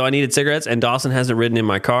 So I needed cigarettes, and Dawson hasn't ridden in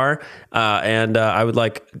my car. And I would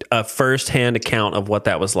like a first-hand account of what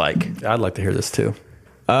that was like. I'd like to hear this too.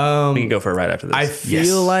 We can go for a ride after this. I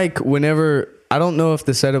feel like whenever... I don't know if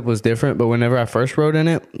the setup was different, but whenever I first rode in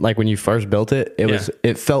it, like when you first built it,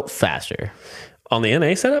 it felt faster. On the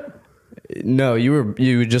NA setup? No,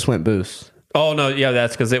 you just went boost. Oh no, yeah, that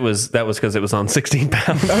was because it was on 16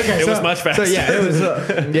 pounds. Okay, it was much faster.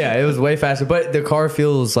 So yeah, it was way faster, but the car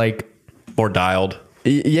feels like more dialed.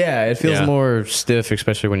 Yeah, it feels more stiff,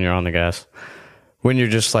 especially when you're on the gas. When you're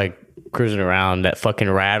just like cruising around, that fucking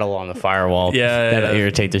rattle on the firewall, that'll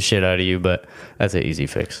irritate the shit out of you, but that's an easy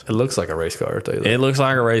fix. It looks like a race car, I'll tell you that. It looks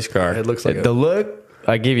like a race car. It looks like the look,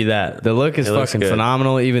 I give you that. The look is fucking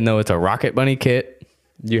phenomenal, even though it's a Rocket Bunny kit.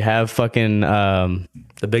 You have fucking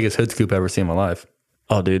the biggest hood scoop I've ever seen in my life.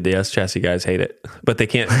 Oh, dude, the S chassis guys hate it, but they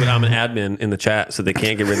can't. But I'm an admin in the chat, so they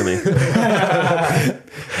can't get rid of me.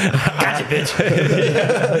 Gotcha, bitch.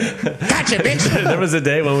 Gotcha, bitch. There was a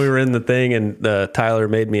day when we were in the thing, and Tyler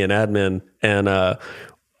made me an admin, and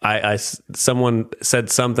someone said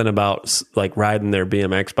something about like riding their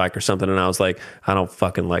BMX bike or something, and I was like, I don't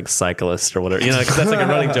fucking like cyclists or whatever, because that's like a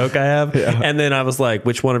running joke I have. Yeah. And then I was like,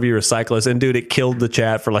 which one of you are cyclists? And dude, it killed the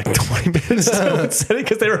chat for like 20 minutes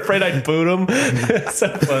because they were afraid I'd boot them. It's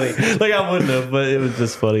so funny. Like I wouldn't have, but it was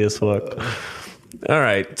just funny as fuck. All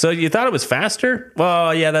right. So you thought it was faster?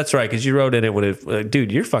 Well, yeah, that's right. Because you rode in it when it,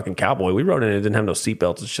 dude, you're fucking cowboy. We rode in it. Didn't have no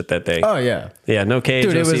seatbelts and shit that day. Oh, yeah. Yeah, no cage.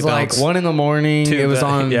 Dude, no it was like 1 a.m. It was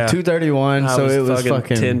on 2:31. So it was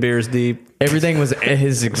fucking 10 beers deep. Everything was,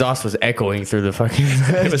 his exhaust was echoing through the fucking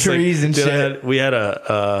trees and shit. We had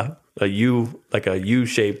a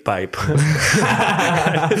U-shaped pipe. Put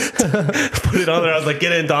it on there. I was like,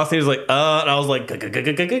 get in, Dawson. He was like, and I was like,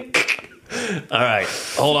 all right,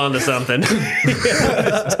 hold on to something.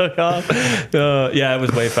 Just took off. Yeah, it was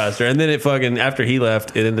way faster. And then it fucking, after he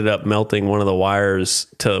left, it ended up melting one of the wires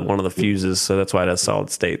to one of the fuses. So that's why it has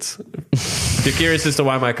solid states. If you're curious as to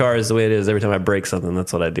why my car is the way it is, every time I break something,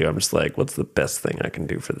 that's what I do. I'm just like, what's the best thing I can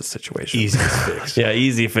do for this situation? Easy fix. Yeah,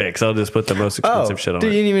 easy fix. I'll just put the most expensive shit on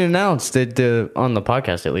dude, it. You didn't even announce that on the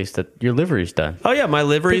podcast, at least, that your livery's done. Oh, yeah, my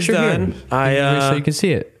livery's done. So you can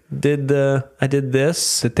see it. I did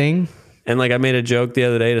this. The thing. And like I made a joke the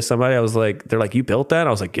other day to somebody. I was like, they're like, you built that?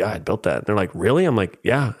 I was like, yeah, I built that. And they're like, really? I'm like,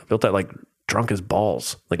 yeah, I built that like drunk as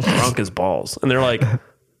balls. Like drunk as balls. And they're like,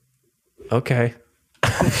 okay.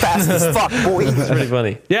 I'm fast as fuck, boy. It's pretty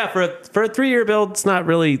funny. Yeah, for a 3-year build, it's not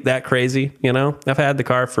really that crazy, I've had the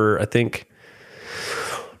car for I think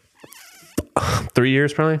 3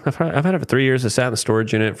 years probably. I've had it for 3 years. It sat in the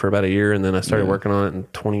storage unit for about a year, and then I started working on it in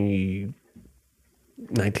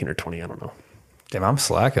 2019 or 20, I don't know. Damn, I'm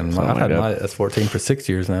slacking. I've had my S14 for 6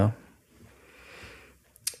 years now.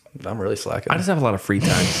 I'm really slacking. I just have a lot of free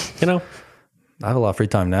time, I have a lot of free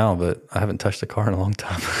time now, but I haven't touched a car in a long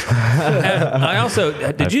time. I also,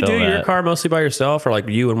 did you do your car mostly by yourself, or like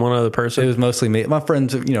you and one other person? It was mostly me. My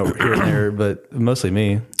friends, here and there, but mostly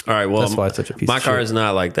me. All right, well, that's why it's such a piece of shit. My car is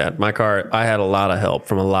not like that. My car, I had a lot of help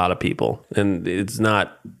from a lot of people, and it's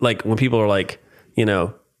not like when people are like,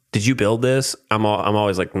 did you build this? I'm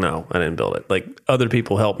always like, no, I didn't build it. Like other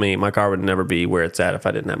people helped me. My car would never be where it's at if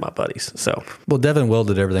I didn't have my buddies. So, well, Devin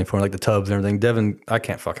welded everything for me, like the tubs and everything. Devin, I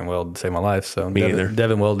can't fucking weld to save my life. So me either.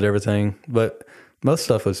 Devin welded everything, but most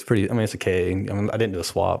stuff was pretty. I mean, it's okay. I didn't do a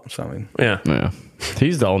swap. So yeah.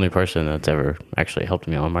 He's the only person that's ever actually helped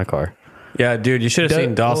me on my car. Yeah, dude, you should have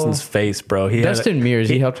seen Dawson's face, bro. Dustin Mears,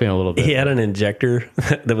 he helped me a little bit. He had an injector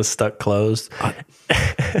that was stuck closed.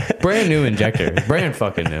 Brand new injector. Brand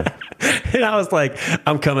fucking new. And I was like,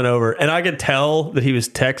 I'm coming over. And I could tell that he was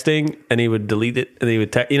texting, and he would delete it, and he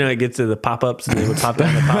would it gets to the pop-ups, and he would pop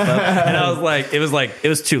down the pop-up. And I was like, it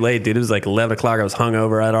was too late, dude. It was like 11 o'clock. I was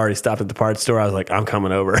hungover. I'd already stopped at the parts store. I was like, I'm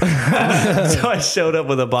coming over. So I showed up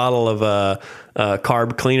with a bottle of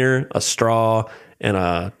carb cleaner, a straw, and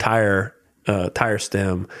a tire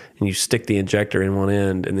stem, and you stick the injector in one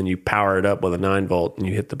end, and then you power it up with a 9-volt, and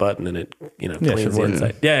you hit the button, and it cleans the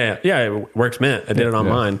inside. Yeah, it works mint. I did it on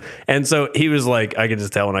mine. And so he was like, I could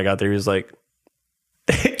just tell when I got there, he was like,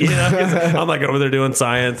 'cause I'm like over there doing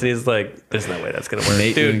science, and he's like, there's no way that's gonna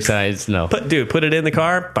work. Dude, science, no. Put it in the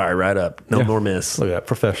car, fire right up. No more miss. Look at that,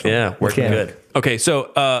 professional. Yeah, working good. Okay,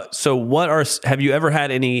 so have you ever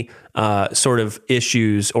had any sort of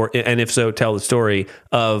issues, and if so, tell the story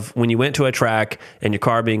of when you went to a track and your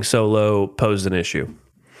car being so low posed an issue?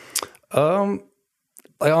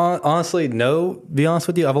 Honestly, no. Be honest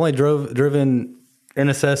with you, I've only driven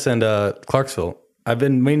NSS and Clarksville. I've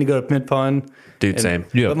been meaning to go to Mid Pond. Dude, same.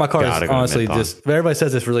 But my car is honestly everybody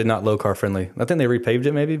says it's really not low car friendly. I think they repaved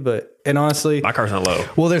it maybe, and honestly, my car's not low.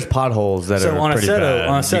 Well, there's potholes that are pretty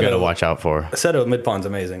bad. You got to watch out for. Assetto at Mid Pond's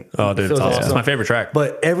amazing. Oh, dude, it's awesome. It's my favorite track.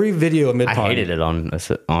 But every video of Mid Pond, I hated it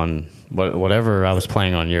on whatever I was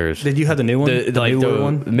playing on yours. Did you have the new one?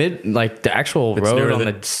 The actual road on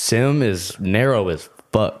the sim is narrow as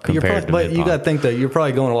fuck compared to But you got to think that you're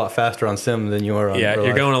probably going a lot faster on sim than you are on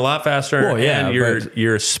you're going a lot faster. Well, yeah, and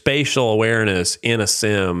your spatial awareness in a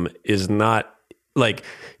sim is not like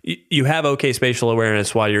you have okay spatial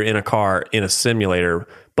awareness while you're in a car in a simulator,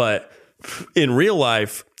 but in real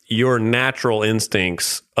life your natural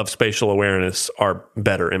instincts of spatial awareness are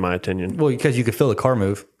better, in my opinion. Well, because you could feel the car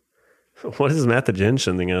move. What is Matt the Gin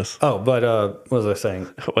sending us? Oh, but what was I saying?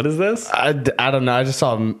 What is this? I don't know. I just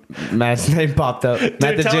saw Matt's name popped up. Dude,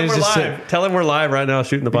 Matt the Gin's just live. Tell him we're live right now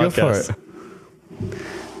shooting the podcast. Go for it.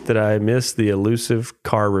 Did I miss the elusive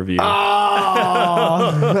car review? Oh,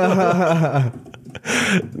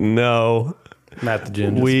 No. Matt the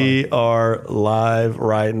Gin. We are live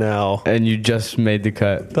right now And you just made the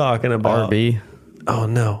cut. talking about RB. Oh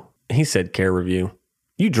no. He said care review.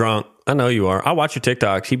 You drunk. I know you are. I watch your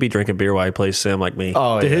TikToks. He be drinking beer while he plays sim like me.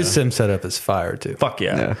 Oh, Dude, yeah. his sim setup is fire too. Fuck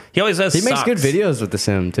yeah. Yeah. He always has He makes good socks. videos with the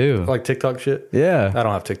sim too. Like TikTok shit. Yeah. I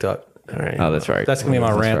don't have TikTok. All right. Oh, that's right. That's gonna be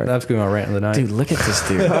my rant. right. That's gonna be my rant of the night. Dude, look at this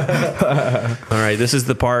dude. All right, this is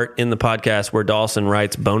the part in the podcast where Dawson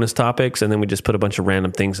writes bonus topics, and then we just put a bunch of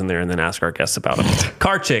random things in there and then ask our guests about them.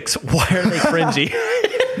 Car chicks, why are they cringy?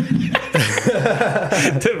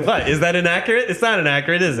 Dude, what? Is that inaccurate? It's not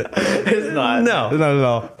inaccurate, is it? It's not. No. Not at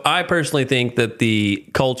all. I personally think that the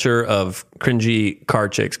culture of cringy car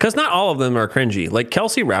chicks, because not all of them are cringy. Like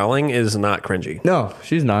Kelsey Rowling is not cringy. No,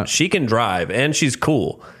 she's not. She can drive, and she's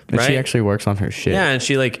cool. And right? she actually works on her shit. Yeah, and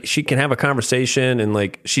she can have a conversation, and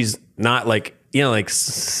like she's not like like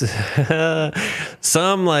some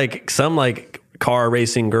car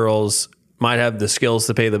racing girls might have the skills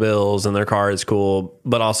to pay the bills and their car is cool,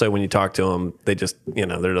 but also when you talk to them, they just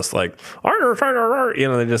they're just like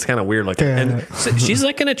they're just kind of weird like that. And so she's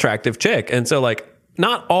like an attractive chick, and so like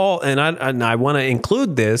not all, and I want to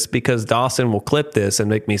include this because Dawson will clip this and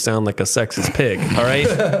make me sound like a sexist pig. All right,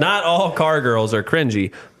 not all car girls are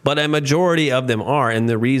cringy, but a majority of them are, and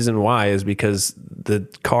the reason why is because the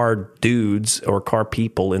car dudes or car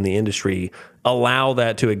people in the industry allow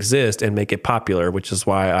that to exist and make it popular, which is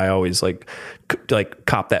why I always like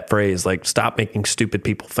cop that phrase, like stop making stupid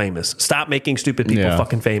people famous. Stop making stupid people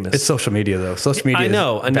fucking famous. It's social media though. Social media. I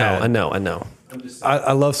know.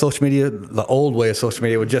 I love social media. The old way of social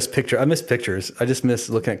media with just picture. I miss pictures. I just miss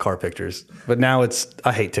looking at car pictures. But now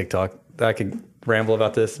I hate TikTok. I could ramble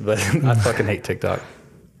about this, but I fucking hate TikTok.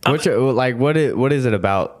 What is it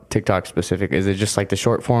about TikTok specific? Is it just like the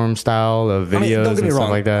short form style of videos don't get me and wrong. stuff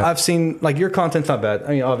like that? I've seen like your content's not bad. I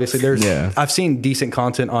mean, obviously I've seen decent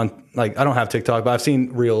content on like I don't have TikTok, but I've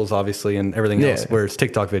seen reels obviously and everything else where it's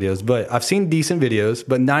TikTok videos. But I've seen decent videos,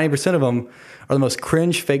 but 90% of them are the most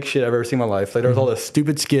cringe fake shit I've ever seen in my life. Like there's all the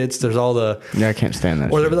stupid skits. There's all the I can't stand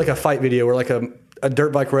that. Or there'll be like a fight video or like a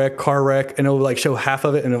dirt bike wreck, car wreck, and it'll like show half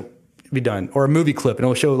of it and it'll be done. Or a movie clip and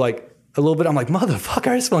it'll show like a little bit. I'm like,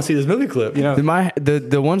 motherfucker, I just want to see this movie clip,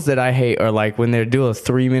 The ones that I hate are like when they do a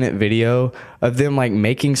 3-minute video of them like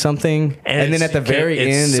making something and then at the very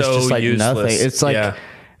end it's just like useless. nothing. It's like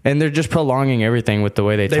and they're just prolonging everything with the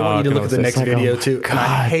way they talk. They want you to look at the next video oh too.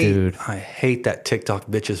 God, and I hate that TikTok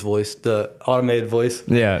bitch's voice, the automated voice.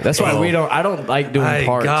 Yeah, that's why I don't like doing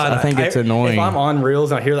parts. I think it's annoying. If I'm on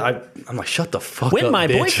Reels and I hear that, I'm like, shut the fuck when up, my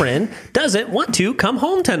bitch. boyfriend doesn't want to come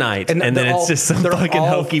home tonight, and then it's just some they're fucking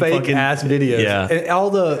all hokey fake fucking ass videos. Yeah. And all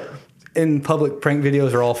the in public prank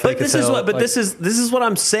videos are all fake. But this is what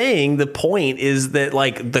I'm saying. The point is that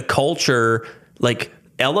like the culture like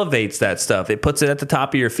elevates that stuff. It puts it at the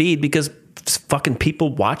top of your feed because fucking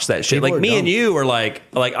people watch that shit. People like me dumb. and you are like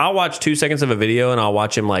I'll watch 2 seconds of a video and I'll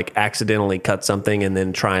watch him like accidentally cut something and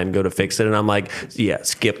then try and go to fix it, and I'm like, yeah,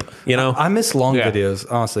 skip. I miss long videos.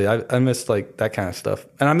 Honestly, I miss like that kind of stuff,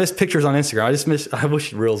 and I miss pictures on Instagram. I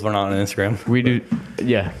wish Reels were not on Instagram. We do,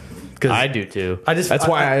 yeah. I do too. That's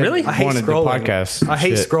why I hate wanted scrolling. the podcast. I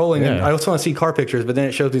hate shit. scrolling, and Yeah. I just want to see car pictures, but then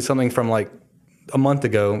it shows me something from like a month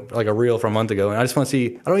ago, like a reel from a month ago, and I just want to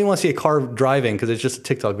see. I don't even want to see a car driving because it's just a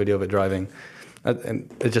TikTok video of it driving,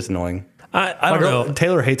 and it's just annoying. I don't know.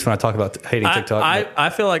 Taylor hates when I talk about hating TikTok. I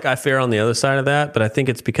feel like I fare on the other side of that, but I think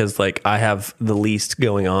it's because like I have the least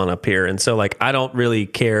going on up here, and so like I don't really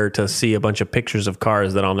care to see a bunch of pictures of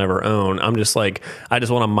cars that I'll never own. I'm just like I just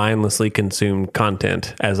want to mindlessly consume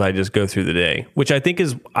content as I just go through the day, which I think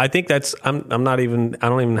that's I'm not even I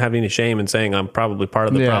don't even have any shame in saying I'm probably part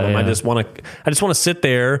of the problem. Yeah. I just want to sit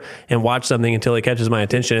there and watch something until it catches my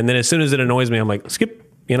attention, and then as soon as it annoys me, I'm like skip.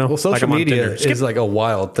 Well, social like I'm on media Tinder. Skip. is like a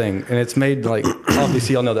wild thing, and it's made like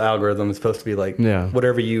obviously y'all know the algorithm is supposed to be like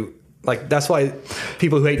whatever you like. That's why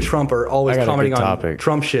people who hate Trump are always commenting on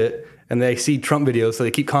Trump shit, and they see Trump videos, so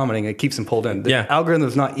they keep commenting. It keeps them pulled in. The algorithm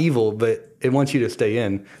is not evil, but it wants you to stay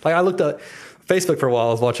in. Like I looked at Facebook for a while.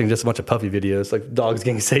 I was watching just a bunch of puppy videos, like dogs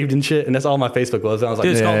getting saved and shit, and that's all my Facebook was. And I was like,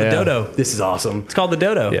 dude, it's called the Dodo. This is awesome. It's called the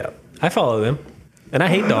Dodo. Yeah, I follow them, and I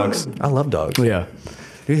hate dogs. I love dogs. Yeah.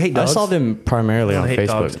 You hate dogs? I saw them primarily on Facebook.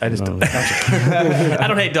 Dogs. I just don't. I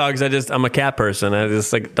don't hate dogs. I'm a cat person. I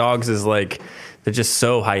just like dogs is like they're just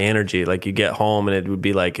so high energy. Like you get home and it would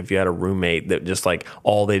be like if you had a roommate that just like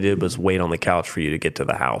all they did was wait on the couch for you to get to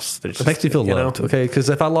the house. Just, it makes me feel loved. Okay, because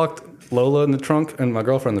if I locked Lola in the trunk and my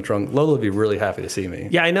girlfriend in the trunk, Lola would be really happy to see me.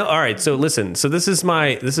 Yeah, I know. All right, so listen. So this is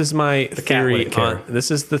my theory on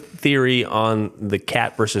this is the theory on the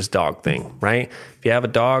cat versus dog thing, right? If you have a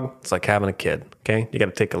dog, it's like having a kid. Okay, you got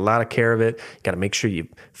to take a lot of care of it. You got to make sure you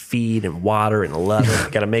feed and water and love it.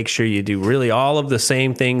 You got to make sure you do really all of the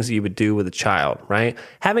same things you would do with a child, right?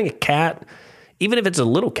 Having a cat, even if it's a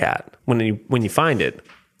little cat, when you find it,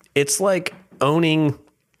 it's like owning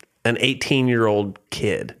an 18-year-old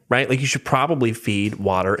kid, right? Like you should probably feed,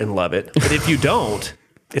 water, and love it. But if you don't,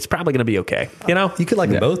 it's probably going to be okay. You know, You could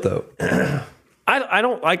like them both though. I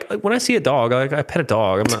don't like when I see a dog. I pet a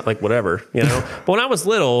dog. I'm not like whatever, you know. But when I was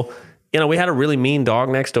little, you know, we had a really mean dog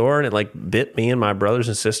next door, and it like bit me and my brothers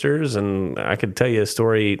and sisters. And I could tell you a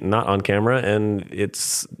story not on camera, and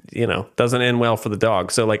it's, you know, doesn't end well for the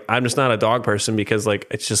dog. So like, I'm just not a dog person because like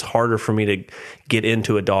it's just harder for me to get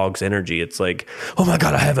into a dog's energy. It's like, oh my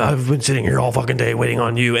god, I've been sitting here all fucking day waiting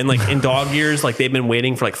on you. And like in dog years, like they've been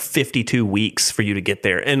waiting for like 52 weeks for you to get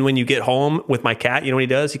there. And when you get home with my cat, you know what he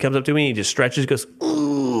does? He comes up to me, he just stretches, goes,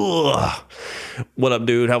 ugh. What up,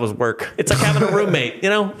 dude? How was work? It's like having a roommate, you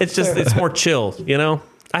know? It's just, it's more chill, you know?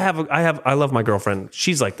 I love my girlfriend.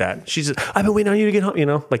 She's like that. She's just, I've been waiting on you to get home, you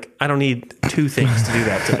know? Like, I don't need two things to do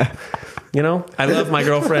that to me. You know? I love my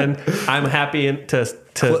girlfriend. I'm happy to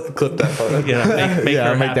Clip that part. you know, make her make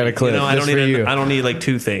happy. that a clip You know, I just don't for need you. I don't need like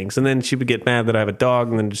two things. And then she would get mad that I have a dog,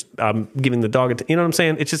 and then just I'm giving the dog you know what I'm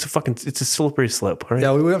saying? It's just it's a slippery slope, right?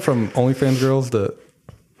 Yeah, we went from OnlyFans girls to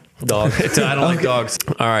dogs. I don't like dogs.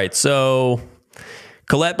 All right, so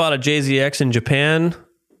Colette bought a JZX in Japan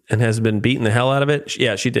and has been beating the hell out of it.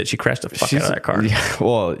 Yeah, she did. She crashed the fuck out of that car. Yeah,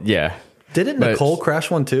 well, yeah. Didn't But- Nicole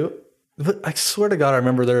crash one too? But I swear to God, I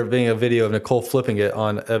remember there being a video of Nicole flipping it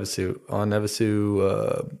on Evasu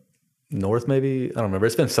North, maybe. I don't remember.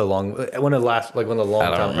 It's been so long. When the long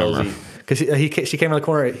time LZ, because she came around the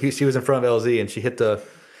corner. She was in front of LZ and she hit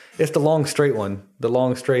it's the long straight one, the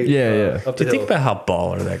long straight. Yeah. Up Do the you think hill. about how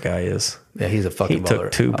baller that guy is? Yeah, he's a He fucking baller.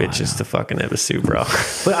 took two bitches to fucking Evasu, bro.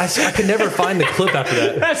 But I could never find the clip after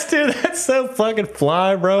that. That's so fucking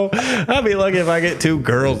fly, bro. I'd be lucky if I get two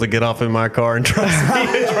girls to get off in my car and trust me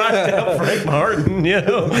to drive down Frank Martin, you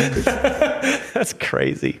know? That's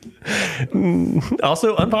crazy.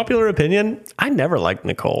 Also, unpopular opinion, I never liked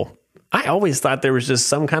Nicole. I always thought there was just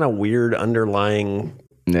some kind of weird underlying...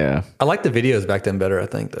 Yeah. I like the videos back then better, I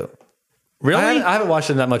think, though. Really? I haven't watched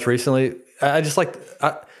them that much recently. I just like...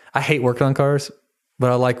 I hate working on cars,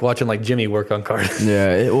 but I like watching like Jimmy work on cars.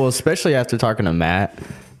 Yeah. Well, especially after talking to Matt,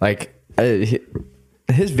 like his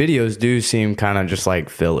videos do seem kind of just like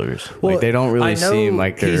fillers. Like they don't really seem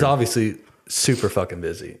like they're... He's obviously super fucking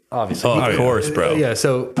busy. Obviously. Oh, of course, bro. Yeah,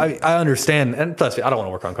 so I understand. And plus, I don't want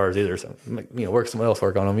to work on cars either. So, you know, someone else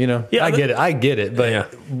work on them, you know? Yeah, I get it. But Yeah.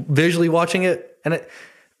 visually watching it, and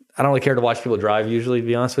I don't really care to watch people drive usually, to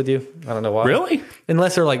be honest with you. I don't know why. Really?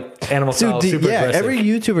 Unless they're like animal style, super aggressive. every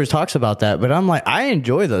YouTuber talks about that, but I'm like, I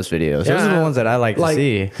enjoy those videos. Those are the ones that I like to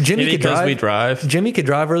see. Jimmy Maybe could because drive. we drive. Jimmy could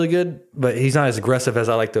drive really good, but he's not as aggressive as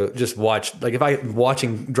I like to just watch. Like if I'm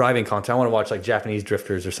watching driving content, I want to watch like Japanese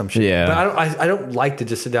drifters or some shit. Yeah. But I don't like to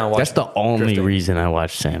just sit down and watch. That's the only drifting. reason I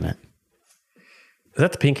watch Salmon. Is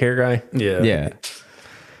that the pink hair guy? Yeah. Yeah.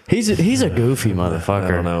 He's a goofy motherfucker.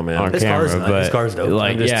 I don't know, man. On His camera, car's nice. but His car's dope.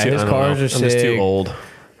 like, I'm just yeah, too- his I don't cars know. are sick. I'm just too old.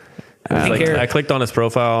 hair. I clicked on his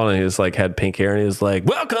profile and he was like had pink hair and he was like,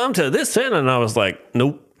 "Welcome to this channel," and I was like,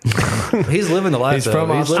 "Nope." He's living the life. He's though. from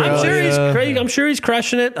living- Australia. I'm sure he's crazy. I'm sure he's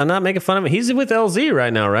crushing it. I'm not making fun of him. He's with LZ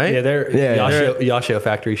right now, right? Yeah, they're Yashio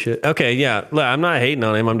factory shit. Okay, yeah. Look, I'm not hating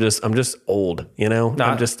on him. I'm just old, you know?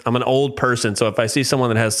 I'm an old person. So if I see someone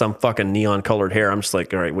that has some fucking neon colored hair, I'm just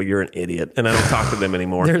like, all right, well, you're an idiot. And I don't talk to them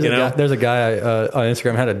anymore. There's you know? there's a guy on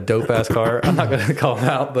Instagram had a dope ass car. I'm not gonna call him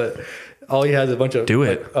out, but all he has is a bunch of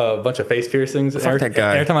a bunch of face piercings. Fuck that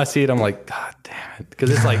guy. Every time I see it, I'm like, God damn it, because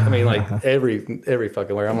it's like, I mean, like every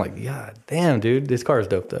fucking where I'm like, God damn, dude, this car is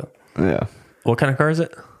dope though. Yeah. What kind of car is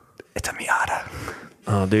it? It's a Miata.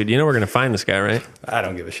 Oh, dude, you know we're going to find this guy, right? I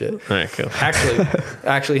don't give a shit. All right, cool.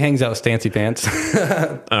 Actually hangs out with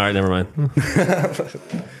StancyPants. All right, never mind.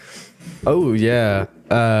 Oh yeah.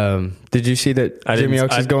 Did you see that Jimmy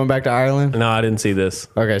Oaks is going back to Ireland? No, I didn't see this.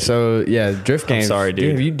 Okay, so yeah, drift games. sorry,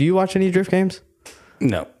 dude. Do you watch any drift games?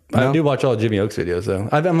 No, I do watch all Jimmy Oaks videos though.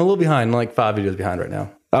 I'm a little behind, like 5 videos behind right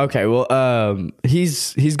now. Okay, well,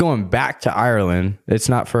 he's going back to Ireland. It's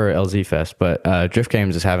not for LZ Fest, but Drift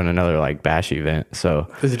Games is having another like bash event. So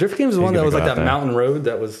Is the Drift Games the one that gonna was go like out that there. mountain road?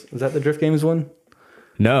 Was that the Drift Games one,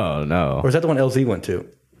 no, or is that the one LZ went to,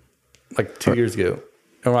 like 2 years ago?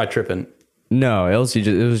 Or am I tripping? no, LZ.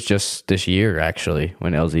 It was just this year actually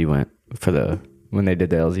when LZ went when they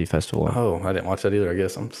did the LZ festival. Oh, I didn't watch that either. I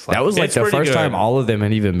guess I'm just like, That was like It's the pretty first good. time all of them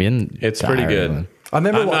had even been. It's to pretty Ireland. good. I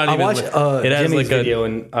remember I'm not I even watched it has Jimmy's like a- video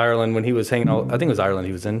in Ireland when he was hanging out. I think it was Ireland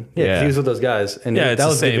he was in. Yeah, 'cause Yeah. he was with those guys. And Yeah, it's that the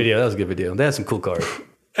was a good same. video. That was a good video. They had some cool cars.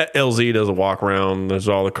 LZ does a walk around. There's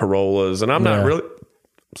all the Corollas, and I'm not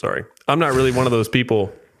really one of those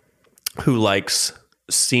people who likes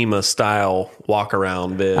SEMA style walk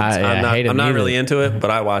around vids. I'm not really into it, but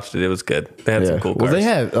I watched it. It was good. They had some cool cars. Well, they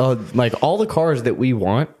have like all the cars that we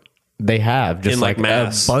want. They have just In, like,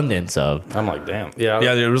 mass. abundance of. I'm like, damn. Yeah,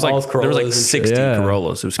 there was like 60 Yeah.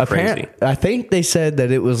 Corollas. It was crazy. I think they said that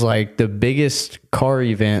it was like the biggest car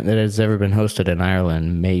event that has ever been hosted in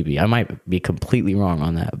Ireland. Maybe I might be completely wrong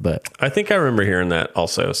on that, but I think I remember hearing that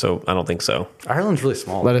also. So I don't think so. Ireland's really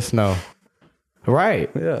small. let us know. Right?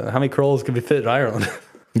 Yeah, how many Corollas could be fit in Ireland?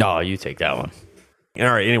 No, you take that one. All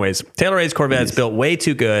right. Anyways, Taylor Ray's Corvette's built way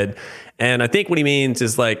too good, and I think what he means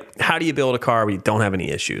is like, how do you build a car where you don't have any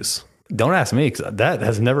issues? Don't ask me because that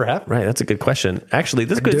has never happened. Right, that's a good question. Actually,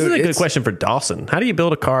 this is a good question for Dawson. How do you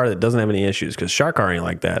build a car that doesn't have any issues? Because Shark Car ain't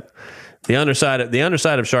like that. The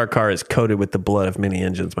underside of Shark Car is coated with the blood of many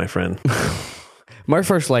engines, my friend. My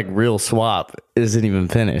first like real swap isn't even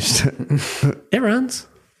finished. It runs.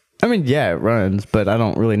 I mean, yeah, it runs, but I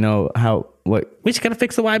don't really know what. We just gotta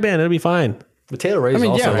fix the wideband. It'll be fine. But Taylor Ray's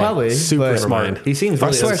also yeah, like, probably, super but- smart. He seems I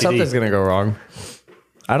really swear OCD. something's gonna go wrong.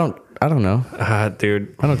 I don't know.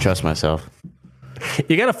 Dude, I don't trust myself.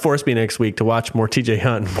 you gotta force me next week to watch more TJ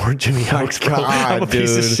Hunt and more Jimmy Hawks. Bro. God, I'm a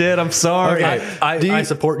piece of dude. shit. I'm sorry. Okay. I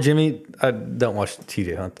support Jimmy. I don't watch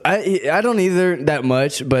TJ Hunt. I don't either that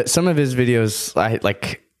much, but some of his videos, I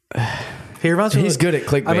like. He reminds me. He's good at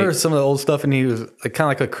clickbait. I remember some of the old stuff, and he was like,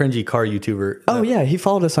 kind of like a cringy car YouTuber. Oh yeah, he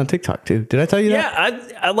followed us on TikTok too. Did I tell you that?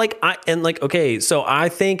 Yeah, okay. So I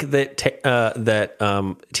think that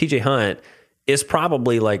TJ Hunt is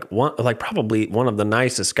probably probably one of the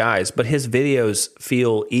nicest guys, but his videos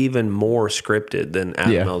feel even more scripted than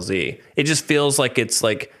Adam Yeah. LZ. It just feels like it's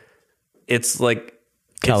like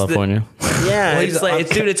California. Yeah,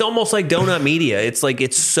 it's almost like Donut Media. It's like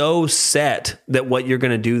it's so set that what you're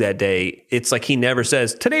going to do that day. It's like he never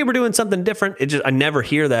says today we're doing something different. I never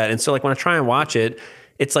hear that, and so like when I try and watch it,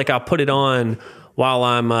 it's like I'll put it on while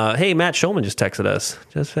I'm. Hey, Matt Schulman just texted us.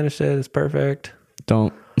 Just finished it. It's perfect.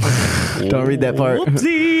 Don't read that part.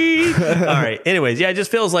 Whoopsie. All right. Anyways, yeah, it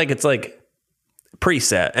just feels like it's like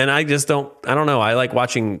preset, and I don't know. I like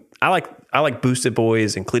watching. I like Boosted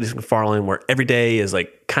Boys and Cletus McFarlane, where every day is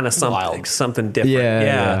like kind of something different.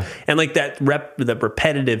 Yeah. And like the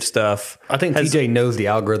repetitive stuff. I think TJ knows the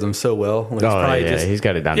algorithm so well. Like, He's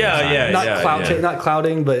got it down. not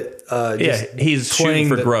clouding, but he's shooting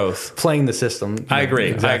for growth, playing the system. I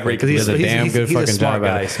agree. Because he's a damn good he's fucking a smart job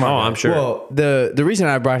at guy. it. Smart guy. I'm sure. Well, the reason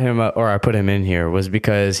I brought him up or I put him in here was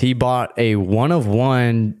because he bought a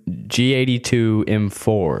 1-of-1 G82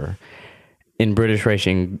 M4 in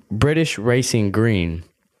British Racing green,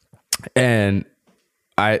 and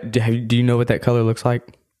do you know what that color looks like?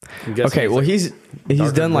 Okay, well he's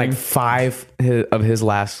done like 5 of his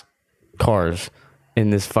last cars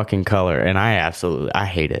in this fucking color, and I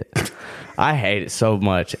hate it. I hate it so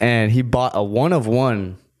much. And he bought a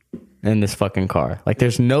 1-of-1 in this fucking car. Like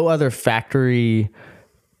there's no other factory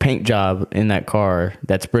paint job in that car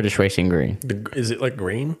that's British Racing green. Is it like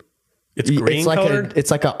green? It's green it's like colored?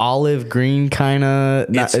 it's like an olive green kind of.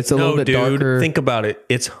 It's a little bit darker. Think about it.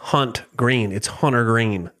 It's Hunt green. It's Hunter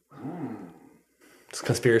green. It's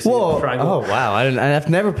conspiracy. Whoa! triangle. Oh wow! I've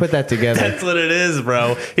never put that together. That's what it is,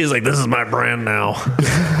 bro. He's like, this is my brand now.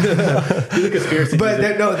 Conspiracy. But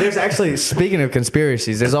there's actually, speaking of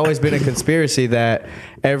conspiracies, there's always been a conspiracy that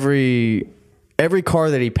every car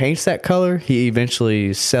that he paints that color, he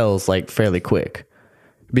eventually sells like fairly quick,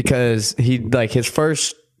 because he like his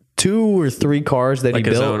first 2 or 3 cars that Like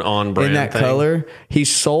he his built own on-brand in that thing? color, he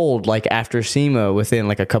sold like after SEMA within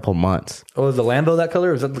like a couple months. Oh, is the Lambo that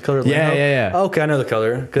color? Is that the color of the Yeah, Lambo? yeah. Oh, okay, I know the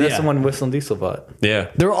color. Because that's Yeah. the one Whistle and Diesel bought. Yeah.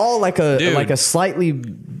 They're all like Dude. a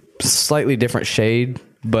slightly different shade,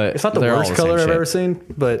 but It's not the they're all worst same color I've shade. ever seen,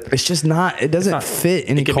 but It's just not. It doesn't fit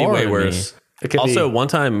any It could car. be way to me. worse. It could Also, be. one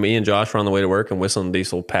time me and Josh were on the way to work and Whistle and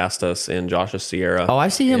Diesel passed us in Josh's Sierra. Oh, I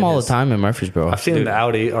see him all the time in Murfreesboro. I've seen him in the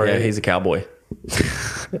Audi yeah, already. he's a cowboy.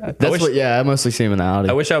 I mostly see him in the Audi.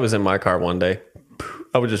 I wish I was in my car one day.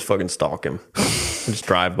 I would just fucking stalk him. Just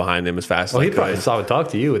drive behind him as fast as Well, I he'd probably could. stop and talk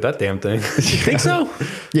to you with that damn thing. You think so?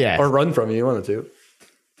 yeah, Or run from you, one of the two.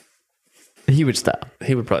 he would stop.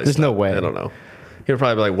 He would probably There's no stop. way. I don't know. He would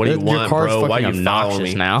probably be like, what do you Your want, car's bro? Why fucking you following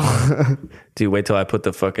obnoxious me? now. Dude, wait till I put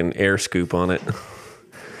the fucking air scoop on it.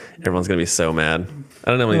 Everyone's going to be so mad.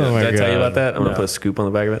 I don't know. Oh my Did I tell you God. about that? I'm going No. to put a scoop on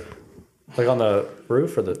the back of it. Like on the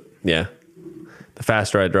roof or the... Yeah. The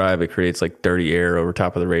faster I drive, it creates like dirty air over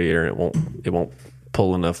top of the radiator, and it won't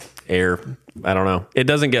pull enough air. I don't know. It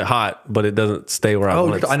doesn't get hot, but it doesn't stay where I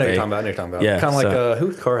want it to I know stay. you're talking about. Yeah, kind of so- like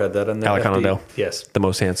whose car had that? In the Aliconadale. Yes, The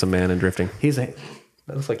most handsome man in drifting. that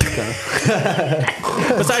looks like he's kind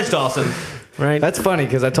of. Besides Dawson, right? That's funny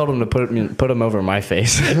because I told him to put him over my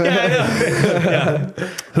face.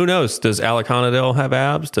 Who knows? Does Aliconadale have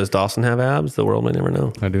abs? Does Dawson have abs? The world may never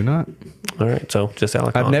know. I do not. All right, so just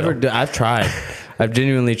Aliconadale. I've tried. I've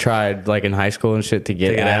genuinely tried, like in high school and shit, to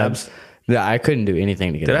get abs. Yeah, I couldn't do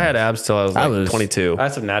anything to get Did abs. I had abs till I was like 22. I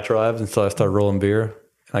had some natural abs until I started rolling beer.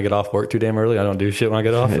 And I get off work too damn early. I don't do shit when I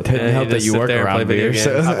get off. It didn't Yeah, help you that just you sit work there and around play video beer. games.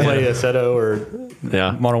 So. I play Assetto or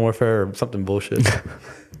Yeah. Modern Warfare or something bullshit.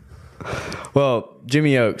 Well,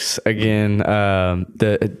 Jimmy Oaks again.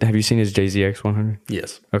 Have you seen his JZX 100?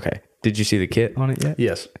 Yes. Okay. Did you see the kit on it yet?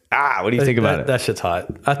 Yes. What do you think about it? That shit's hot.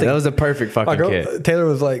 I think That was a perfect my fucking girl, kit. Taylor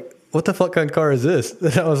was like, "What the fuck kind of car is this?"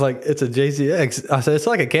 And I was like, "It's a JZX." I said, "It's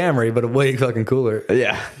like a Camry, but way fucking cooler."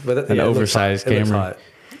 Yeah, But an it looks oversized hot. It looks Camry. hot.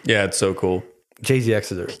 Yeah, it's so cool.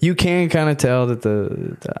 JZXs are. You can kind of tell that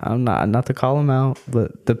the I'm not to call him out,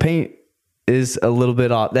 but the paint is a little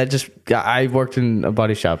bit off. That just I worked in a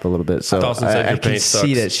body shop a little bit, so Dawson said I your can paint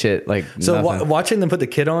see sucks. that shit. Like So nothing. watching them put the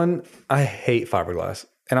kit on, I hate fiberglass,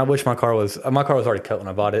 and I wish my car was already cut when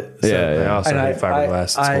I bought it. So, Yeah, yeah. I also and hate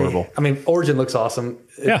fiberglass. It's horrible. I mean, Origin looks awesome.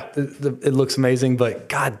 Yeah. It looks amazing, but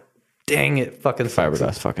god dang it, fucking sucks.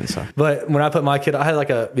 Fiberglass fucking suck. But when I put my kit, I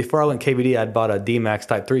had before I went KBD, I'd bought a D-Max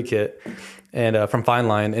Type 3 kit and from Fine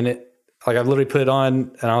Line, and it I literally put it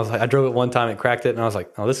on, and I drove it one time, it cracked it, and I was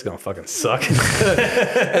like, oh, this is gonna fucking suck. And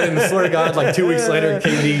then swear to God, 2 weeks later,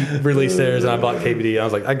 KBD released theirs, and I bought KBD. I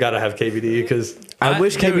was like, I gotta have KBD because I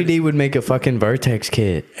wish KBD would make a fucking Vertex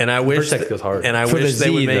kit And I wish Vertex goes hard. And I for the wish they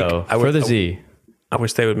would Z make though. I For the Z. I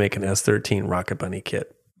wish they would make an S13 Rocket Bunny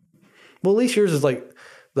kit. well, at least yours is like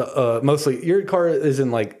the mostly your car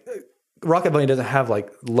isn't like Rocket Bunny doesn't have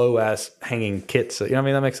like low ass hanging kits. You know what I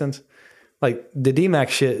mean? That makes sense. Like the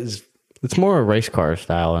D-Max shit is. It's more a race car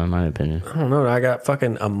style, in my opinion. I don't know. I got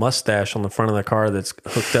fucking a mustache on the front of the car that's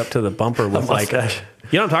hooked up to the bumper with mustache.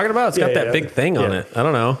 you know what I'm talking about? It's got that yeah. big thing on Yeah. it. I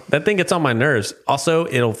don't know. That thing gets on my nerves. Also,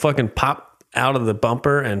 it'll fucking pop out of the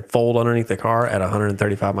bumper and fold underneath the car at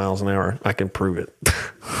 135 miles an hour. I can prove it.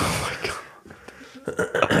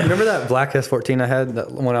 Remember that black S14 I had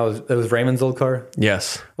that when it was Raymond's old car?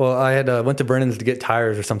 Yes. Well, I had went to Brennan's to get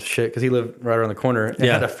tires or some shit because he lived right around the corner. And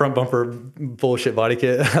Yeah. had a front bumper bullshit body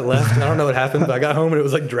kit. I left. And I don't know what happened, but I got home and it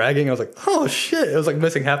was like dragging. I was like, oh shit! It was like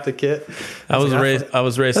missing half the kit. I was like, racing.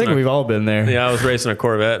 I think we've all been there. Yeah, I was racing a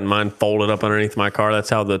Corvette and mine folded up underneath my car. That's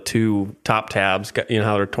how the two top tabs got,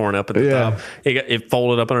 how they're torn up at the Yeah. top. It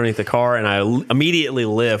folded up underneath the car, and I immediately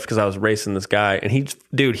lift because I was racing this guy, and he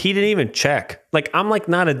didn't even check. Like, I'm like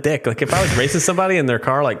not a dick. Like, if I was racing somebody in their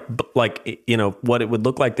car, like what it would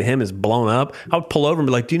look like to him is blown up, I would pull over and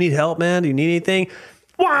be like, "Do you need help, man? Do you need anything?"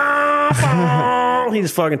 He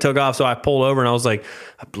just fucking took off. So I pulled over and I was like,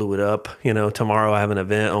 I blew it up. Tomorrow I have an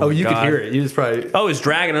event. Oh, you could hear it. You just probably. Oh, it's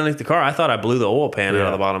dragging underneath the car. I thought I blew the oil pan out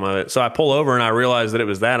of the bottom of it. So I pull over and I realized that it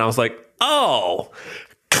was that. And I was like, oh.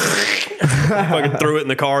 Fucking threw it in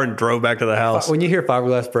the car and drove back to the house. When you hear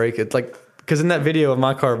fiberglass break, it's like, because in that video of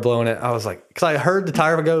my car blowing it, I was like, because I heard the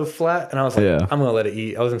tire go flat, and I was like, Yeah. I'm gonna let it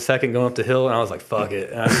eat. I was in second going up the hill, and I was like, fuck it,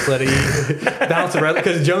 and I just let it eat. Bounce around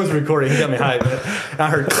because Jones was recording, he got me hyped. And I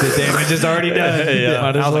heard the damage is already done. Might as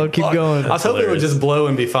I was well like, keep fuck. going. I was hoping it would just blow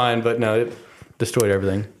and be fine, but no, it destroyed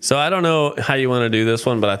everything. So I don't know how you want to do this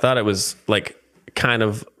one, but I thought it was like kind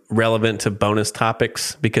of relevant to bonus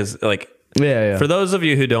topics because Yeah. for those of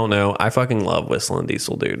you who don't know, I fucking love Whistling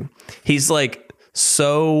Diesel, dude. He's like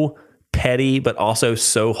so petty, but also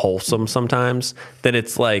so wholesome sometimes that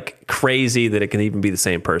it's like crazy that it can even be the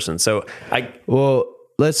same person. So Well,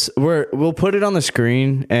 we'll put it on the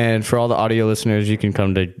screen, and for all the audio listeners, you can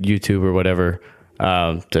come to YouTube or whatever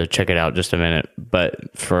to check it out just a minute. But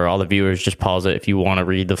for all the viewers, just pause it if you want to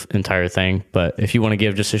read the entire thing. But if you want to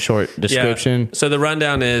give just a short description. Yeah. So the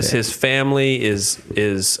rundown is his family is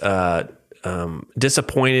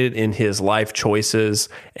disappointed in his life choices,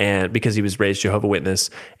 and because he was raised Jehovah's Witness,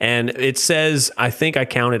 and it says, I think I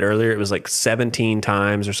counted earlier, it was like 17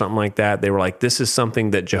 times or something like that. They were like, this is something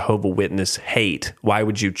that Jehovah's Witness hate. Why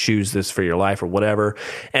would you choose this for your life or whatever?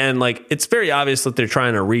 And like, it's very obvious that they're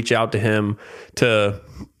trying to reach out to him to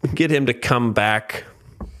get him to come back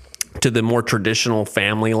to the more traditional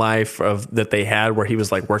family life that they had, where he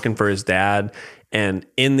was like working for his dad. And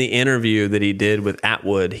in the interview that he did with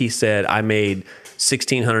Atwood, he said, I made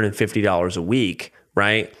 $1,650 a week,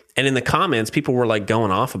 right? And in the comments, people were like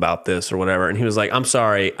going off about this or whatever. And he was like, I'm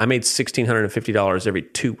sorry, I made $1,650 every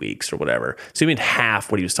 2 weeks or whatever. So he made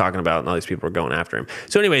half what he was talking about, and all these people were going after him.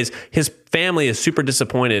 So anyways, his family is super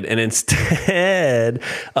disappointed. And instead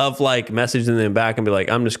of like messaging them back and be like,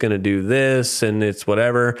 I'm just going to do this and it's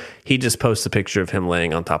whatever, he just posts a picture of him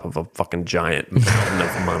laying on top of a fucking giant mountain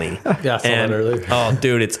of money. Yeah, I saw that earlier. Oh,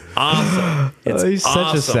 dude, it's awesome. It's He's such a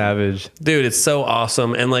awesome. savage. Dude, it's so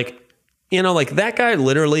awesome. And like, you know, like that guy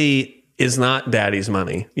literally is not daddy's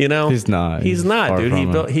money, you know? He's not. He's not, far dude.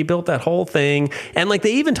 from it. He built that whole thing. And like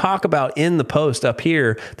they even talk about in the post up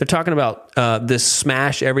here, they're talking about this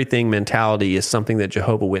smash everything mentality is something that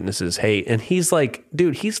Jehovah's Witnesses hate. And he's like,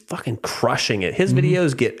 dude, he's fucking crushing it. His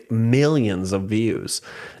videos get millions of views.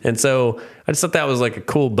 And so I just thought that was like a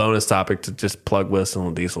cool bonus topic to just plug Whistle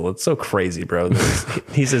and Diesel. It's so crazy, bro.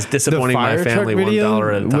 He says disappointing my fire family truck video,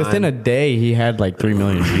 $1 at a time. within a day, he had like 3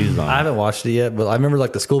 million views on I it. haven't watched it yet, but I remember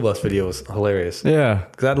like the school bus video was hilarious. Yeah.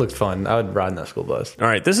 Because that looked fun. I would ride in that school bus. All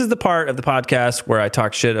right, this is the part of the podcast where I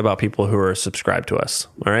talk shit about people who are subscribed to us.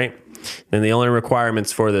 All right. And the only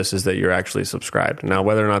requirements for this is that you're actually subscribed. Now,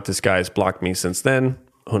 whether or not this guy's blocked me since then,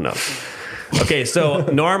 who knows? Okay, so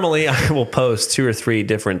normally I will post 2 or 3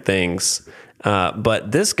 different things,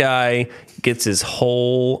 but this guy gets his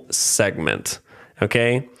whole segment.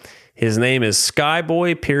 Okay, his name is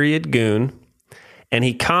Skyboy.Goon, and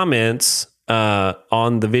he comments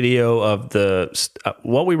on the video of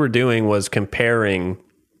what we were doing was comparing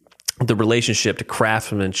the relationship to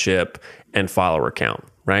craftsmanship and follower count,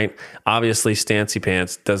 right? Obviously,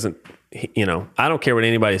 StancyPants doesn't, you know, I don't care what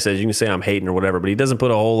anybody says. You can say I'm hating or whatever, but he doesn't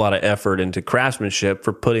put a whole lot of effort into craftsmanship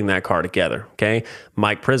for putting that car together, okay?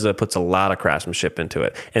 Mike Prizza puts a lot of craftsmanship into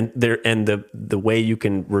it. And the way you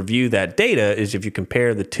can review that data is if you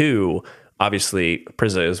compare the two. Obviously,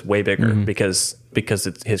 Prizza is way bigger because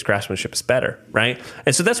his craftsmanship is better, right?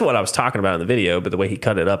 And so that's what I was talking about in the video, but the way he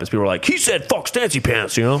cut it up is people were like, he said, fuck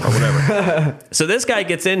StancyPants, you know, or whatever. So this guy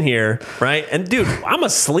gets in here, right? And dude, I'm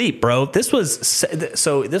asleep, bro. This was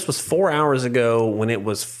 4 hours ago when it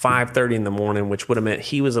was 5:30 in the morning, which would have meant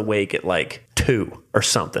he was awake at like 2 or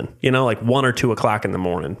something, you know, like 1 or 2 o'clock in the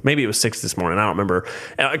morning. Maybe it was 6 this morning. I don't remember.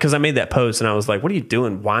 Because I made that post and I was like, what are you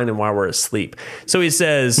doing whining while we're asleep? So he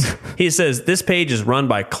says, this page is run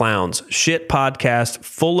by clowns. Shit podcast,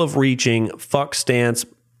 full of reaching, fuck stance,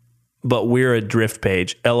 but we're a drift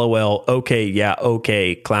page. LOL, okay, yeah,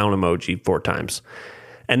 okay, clown emoji 4 times.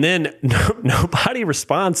 And then nobody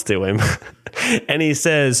responds to him. And he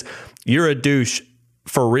says, you're a douche.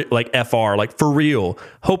 Like for real.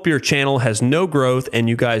 Hope your channel has no growth and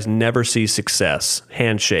you guys never see success.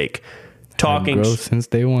 Handshake. Talking growth since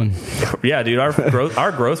day one. Yeah, dude,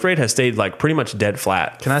 our growth rate has stayed like pretty much dead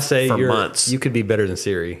flat. Can I say for months? You could be better than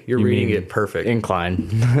Siri. You're reading it perfect. Incline.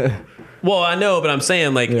 Well, I know, but I'm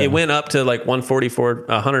saying like it went up to like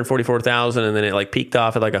 144,000 and then it like peaked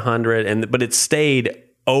off at like 100 but it stayed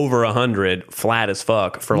over 100 flat as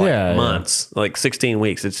fuck for like months, like 16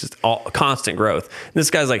 weeks. It's just all constant growth. And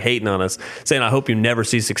this guy's like hating on us, saying, I hope you never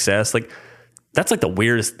see success. Like that's like the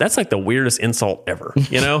weirdest insult ever,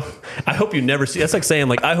 you know? I hope you never see, that's like saying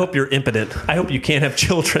like, I hope you're impotent. I hope you can't have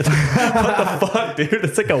children. What the fuck, dude?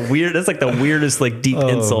 That's like the weirdest like deep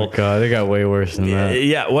insult. Oh my God, they got way worse than that.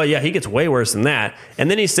 Yeah, well, yeah, he gets way worse than that. And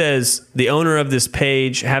then he says, the owner of this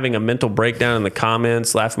page having a mental breakdown in the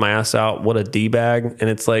comments, laughing my ass out, what a D-bag. And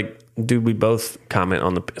it's like, dude, we both comment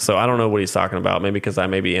on so I don't know what he's talking about. Maybe because I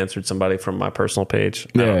maybe answered somebody from my personal page.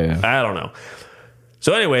 I don't know.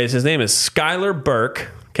 So anyways, his name is Skylar Burke,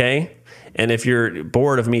 okay? And if you're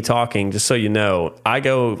bored of me talking, just so you know, I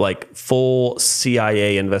go like full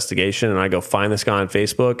CIA investigation and I go find this guy on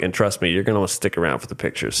Facebook, and trust me, you're going to want to stick around for the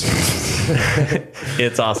pictures.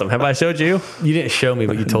 It's awesome. Have I showed you? You didn't show me,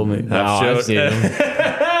 but you told me. I've seen him.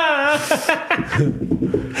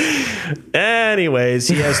 Anyways,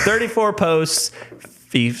 he has 34 posts.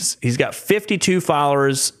 He's got 52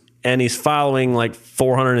 followers and he's following like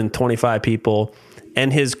 425 people.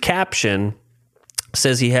 And his caption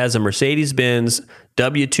says he has a Mercedes-Benz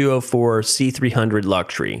W204 C300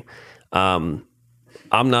 luxury. I'm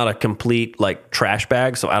not a complete like trash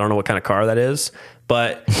bag, so I don't know what kind of car that is.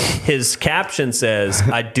 But his caption says,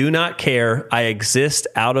 I do not care. I exist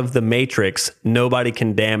out of the matrix. Nobody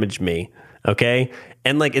can damage me. Okay.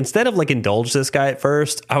 And like, instead of like indulge this guy at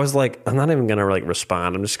first, I was like, I'm not even going to like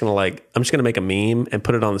respond. I'm just going to make a meme and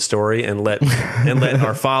put it on the story and let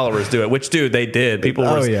our followers do it, which dude, they did.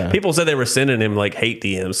 People said they were sending him like hate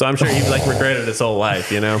DMs. So I'm sure he like regretted his whole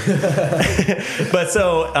life, you know? But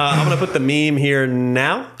so I'm going to put the meme here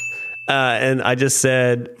now. And I just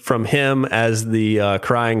said from him as the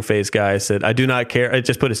crying face guy, I said, I do not care. I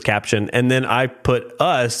just put his caption. And then I put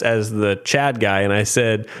us as the Chad guy. And I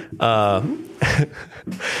said,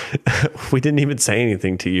 we didn't even say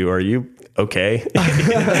anything to you. Are you okay?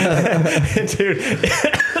 Dude,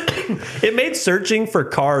 it made searching for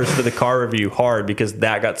cars for the car review hard because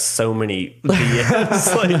that got so many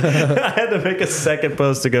DMs. Like, I had to make a second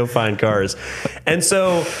post to go find cars. And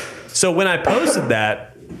so when I posted that,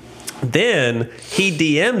 then he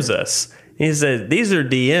DMs us. He said, "These are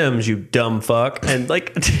DMs, you dumb fuck." And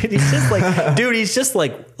like, he's just like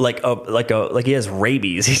he has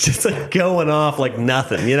rabies. He's just like going off like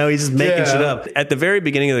nothing. You know, he's just making shit up. At the very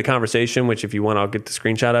beginning of the conversation, which if you want, I'll get the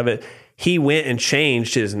screenshot of it. He went and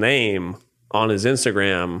changed his name on his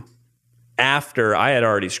Instagram after I had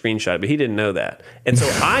already screenshot, but he didn't know that. And so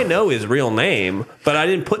I know his real name, but I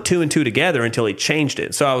didn't put 2 and 2 together until he changed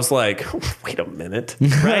it. So I was like, wait a minute,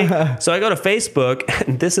 right? So I go to Facebook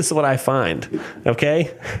and this is what I find.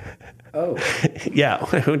 Okay. Oh. Yeah.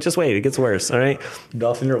 Just wait. It gets worse. All right.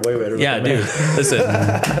 Dawson, you're way better. Yeah, dude. Listen.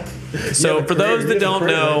 So for those that don't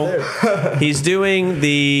know, he's doing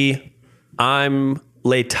the I'm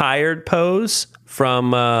lay tired pose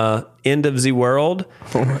from End of the World.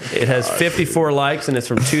 It has 54 likes and it's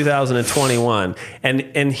from 2021.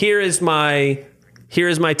 And here is my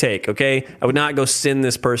take, okay? I would not go send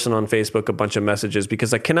this person on Facebook a bunch of messages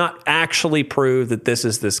because I cannot actually prove that this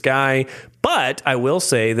is this guy. But I will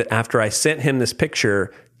say that after I sent him this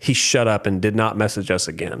picture, he shut up and did not message us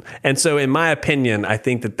again. And so in my opinion, I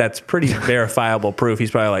think that that's pretty verifiable proof. He's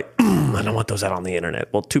probably like, I don't want those out on the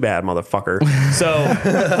internet. Well, too bad, motherfucker. So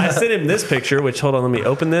I sent him this picture, which, hold on, let me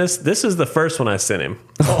open this. This is the first one I sent him.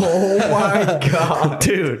 Oh my God.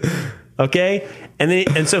 Dude. Okay.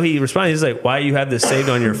 And so he responded, he's like, why you have this saved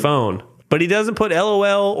on your phone? But he doesn't put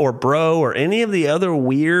LOL or bro or any of the other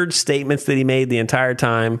weird statements that he made the entire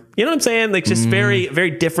time. You know what I'm saying? Like just very,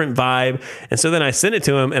 very different vibe. And so then I sent it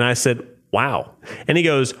to him and I said, wow. And he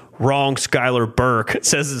goes, wrong Skylar Burke. It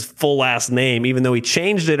says his full last name, even though he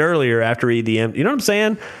changed it earlier after he DM'd. You know what I'm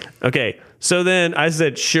saying? Okay. So then I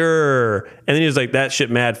said, sure. And then he was like, that shit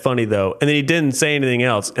mad funny though. And then he didn't say anything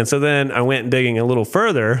else. And so then I went digging a little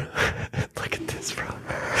further. Look at this, bro.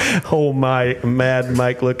 Oh my Mad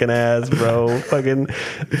Mike looking ass, bro. Fucking.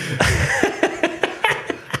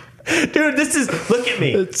 Dude, this is, look at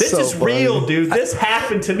me. This so is funny. Real, dude. This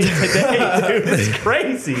happened to me today, dude. It's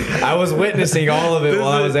crazy. I was witnessing all of it while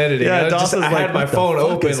I was editing. Yeah, I had my phone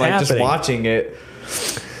open, like just watching it.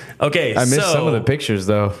 Okay, I missed some of the pictures,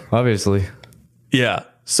 though, obviously. Yeah.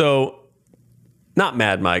 So, not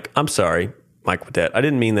Mad Mike. I'm sorry, Mike Wadette. I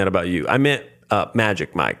didn't mean that about you. I meant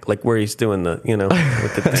Magic Mike, like where he's doing the,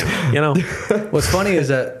 with the thing, What's funny is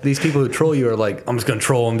that these people who troll you are like, I'm just going to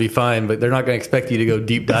troll and be fine, but they're not going to expect you to go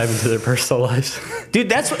deep dive into their personal lives. Dude,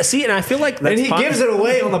 that's what, see, and I feel like that's and he gives it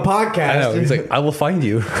away on the podcast. I know. He's like, I will find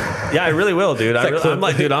you. Yeah, I really will, dude.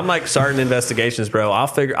 I'm like starting investigations, bro.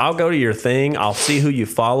 I'll go to your thing. I'll see who you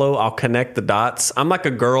follow. I'll connect the dots. I'm like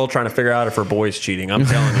a girl trying to figure out if her boy's cheating. I'm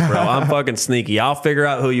telling you, bro. I'm fucking sneaky. I'll figure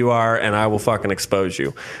out who you are and I will fucking expose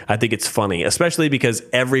you. I think it's funny, especially because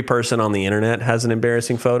every person on the internet has an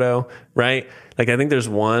embarrassing photo, right? Like I think there's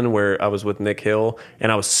one where I was with Nick Hill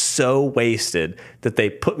and I was so wasted that they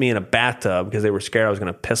put me in a bathtub because they were scared I was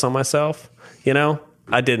going to piss on myself.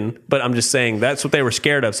 I didn't, but I'm just saying that's what they were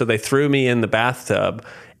scared of. So they threw me in the bathtub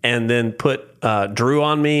and then drew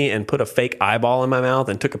on me and put a fake eyeball in my mouth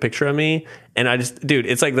and took a picture of me. And I just, dude,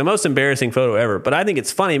 it's like the most embarrassing photo ever. But I think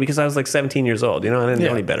it's funny because I was like 17 years old, I didn't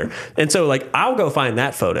know any better. And so like, I'll go find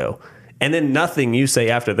that photo. And then nothing you say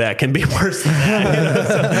after that can be worse than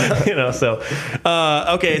that.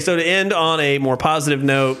 Okay, so to end on a more positive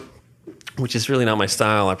note, which is really not my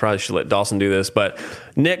style, I probably should let Dawson do this, but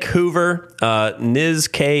Nick Hoover,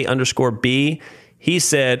 NizK_B, he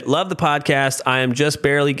said, love the podcast. I am just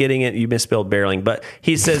barely getting it. You misspelled barreling, but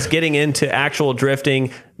he says getting into actual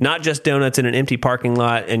drifting, not just donuts in an empty parking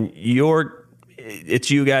lot. And it's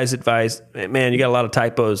you guys' advice. Man, you got a lot of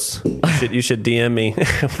typos. You should DM me.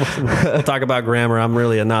 We'll talk about grammar. I'm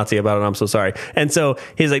really a Nazi about it. I'm so sorry. And so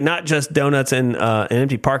he's like, not just donuts in an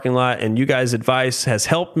empty parking lot. And you guys' advice has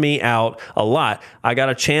helped me out a lot. I got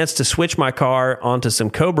a chance to switch my car onto some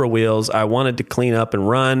Cobra wheels. I wanted to clean up and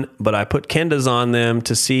run, but I put Kendas on them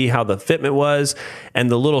to see how the fitment was. And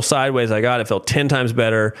the little sideways I got, it felt 10 times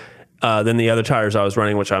better than the other tires I was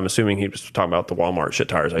running, which I'm assuming he was talking about the Walmart shit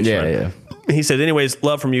tires I used to run. Yeah. He said, anyways,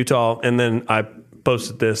 love from Utah. And then I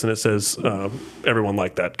posted this, and it says everyone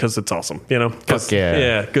liked that because it's awesome. You know, Fuck yeah.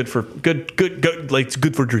 yeah, good, like it's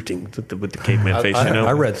good for drifting with the caveman face. You know,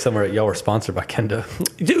 I read somewhere that y'all were sponsored by Kenda.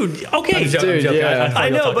 dude. Okay, Dude, yeah. I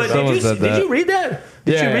know, but did you read that?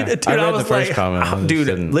 Did you read that? Dude, I read was the first like, comment.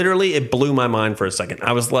 dude, literally, it blew my mind for a second.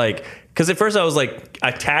 I was like, because at first I was like,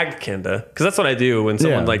 I tagged Kenda because that's what I do when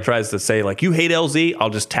someone like tries to say like you hate LZ. I'll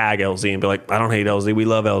just tag LZ and be like, I don't hate LZ. We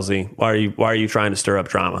love LZ. Why are you trying to stir up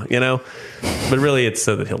drama? You know, but really it's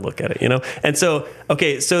so that he'll look at it. You know, and so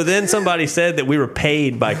so then somebody said that we were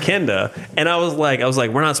paid by Kenda, and I was like,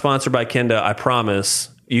 we're not sponsored by Kenda. I promise.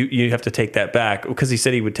 You have to take that back because he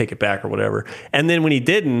said he would take it back or whatever. And then when he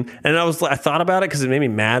didn't, and I thought about it because it made me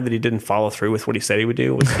mad that he didn't follow through with what he said he would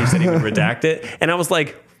do. He said he would redact it. And I was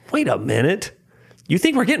like, wait a minute. You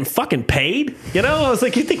think we're getting fucking paid? You know, I was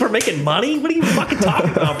like, you think we're making money? What are you fucking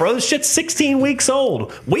talking about, bro? This shit's 16 weeks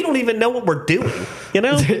old. We don't even know what we're doing, you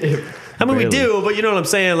know? I mean, we do, but you know what I'm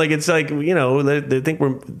saying? Like, it's like, you know, they think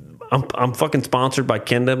I'm fucking sponsored by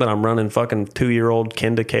Kenda, but I'm running fucking 2-year-old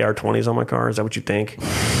Kenda KR20s on my car. Is that what you think?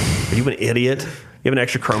 Are you an idiot? You have an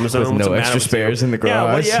extra chromosome? With no extra spares in the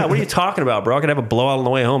garage. Yeah, what are you talking about, bro? I could have a blowout on the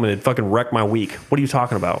way home and it'd fucking wreck my week. What are you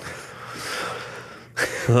talking about?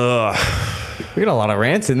 We got a lot of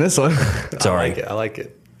rants in this one. Sorry. I like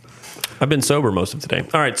it. I've been sober most of today.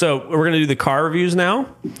 All right, so we're going to do the car reviews now.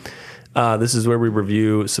 This is where we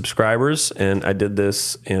review subscribers, and I did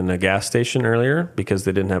this in a gas station earlier because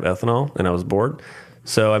they didn't have ethanol, and I was bored.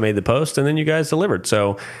 So I made the post, and then you guys delivered.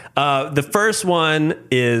 So the first one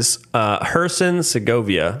is Herson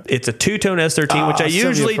Segovia. It's a two-tone S13, which I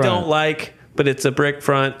usually don't like, but it's a brick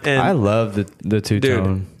front. And I love the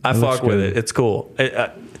two-tone. Dude, I fuck with it. It's cool.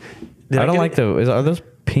 I don't like are those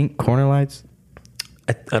pink corner lights?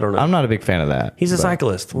 I don't know. I'm not a big fan of that. He's a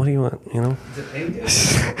cyclist. What do you want? You know,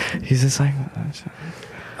 he's a cyclist.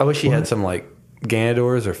 I wish he had some like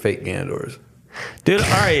Ganadors or fake Ganadors. Dude, all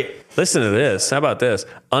right. Listen to this. How about this?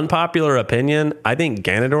 Unpopular opinion. I think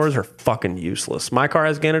Ganadors are fucking useless. My car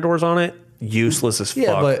has Ganadors on it. Useless as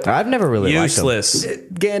fuck. But I've never really useless.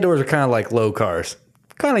 Ganadors are kind of like low cars.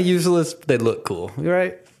 Kind of useless, but they look cool. You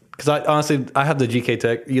right? Because I have the GK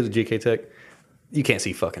Tech. You have the GK Tech. You can't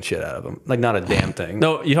see fucking shit out of them. Like, not a damn thing.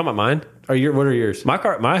 No, you talking about mine? What are yours? Mine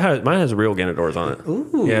has real Ganadors on it.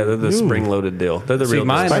 Ooh. Yeah, they're the spring-loaded deal. They're the real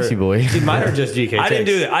mine Spicy boy. See, mine are just GK Techs. I didn't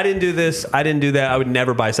do that. I didn't do this. I didn't do that. I would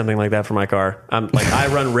never buy something like that for my car. I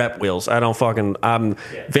run rep wheels. I'm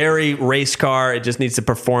very race car. It just needs to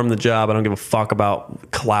perform the job. I don't give a fuck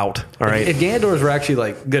about clout. All right. If Ganadors were actually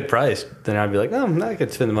like good price, then I'd be like, oh, I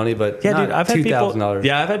could spend the money. But yeah, dude, I've had people. $2,000.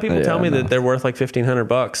 Yeah, I've had people tell me that they're worth like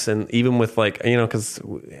 $1,500, and even with like, you know, because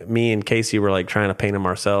me and Casey were like trying to paint them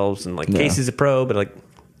ourselves, and like Casey's a pro, but like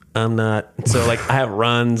I'm not. So like I have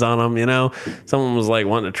runs on them, you know. Someone was like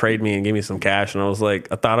wanting to trade me and give me some cash, and I was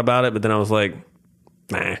like, I thought about it, but then I was like,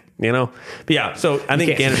 nah, you know. But yeah, so I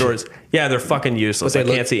think Ganadors, they're fucking useless. I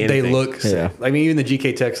can't see anything. They look sick. I mean, even the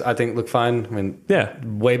GK Techs I think look fine. I mean,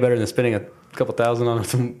 way better than spending a couple $1,000 on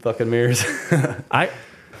some fucking mirrors.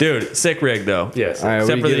 Dude, sick rig though. Yes, right,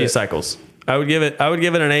 except for that he cycles. I would give it an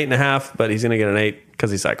 8.5, but he's gonna get an 8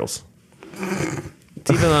 because he cycles. It's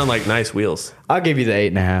even on like nice wheels. I'll give you the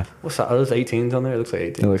 8.5. What's that? Are those 18s on there? It looks like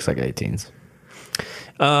 18. It looks like 18s.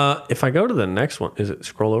 If I go to the next one, is it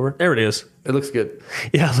scroll over? There it is. It looks good.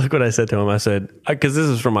 Yeah, look what I said to him. I said, because this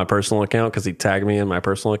is from my personal account, because he tagged me in my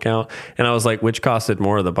personal account. And I was like, which costed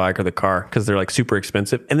more, the bike or the car? Because they're like super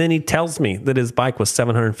expensive. And then he tells me that his bike was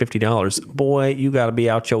 $750. Boy, you got to be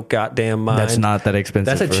out your goddamn mind. That's not that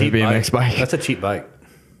expensive. That's a cheap BMX bike. That's a cheap bike.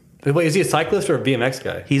 Wait, is he a cyclist or a BMX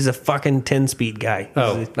guy? He's a fucking 10-speed guy.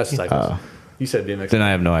 Oh, that's a cyclist. You said BMX. Then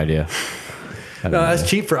I have no idea. No, that's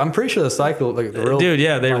cheap for. I'm pretty sure the cycle, like the real dude.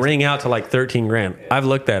 Yeah, they ring out to like 13 grand. I've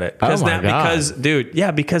looked at it. Oh my God. Because, dude, yeah,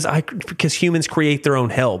 because humans create their own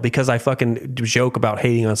hell. Because I fucking joke about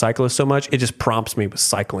hating on cyclists so much, it just prompts me with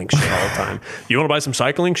cycling shit all the time. You want to buy some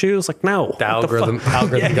cycling shoes? Like, no. The algorithm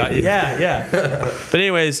got you. Yeah. But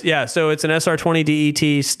anyways, yeah. So it's an SR20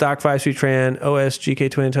 DET stock 5-speed Tran OS GK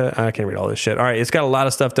twin. I can't read all this shit. All right, it's got a lot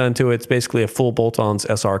of stuff done to it. It's basically a full bolt-ons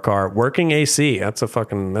SR car, working AC. That's a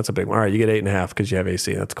big one. All right, you get 8.5. Because you have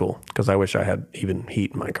AC. That's cool. Because I wish I had even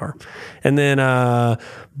heat in my car. And then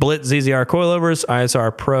Blitz ZZR coilovers,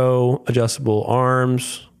 ISR Pro adjustable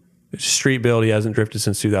arms, street build. He hasn't drifted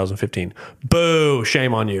since 2015. Boo!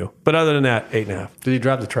 Shame on you. But other than that, 8.5. Did he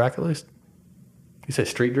drive the track at least? He said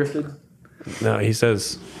street drifted? No, he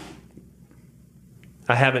says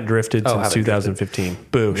I haven't drifted since 2015.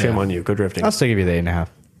 Boo! Shame on you. Go drifting. I'll still give you the 8.5.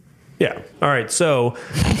 Yeah. All right. So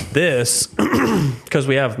this, because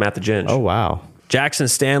we have Matt the Ginge. Oh wow. Jackson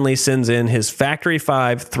Stanley sends in his Factory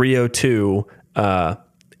 5 302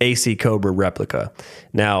 AC Cobra replica.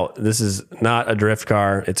 Now, this is not a drift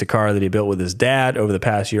car. It's a car that he built with his dad over the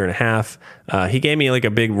past year and a half. He gave me like a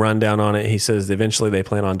big rundown on it. He says eventually they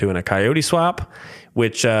plan on doing a coyote swap,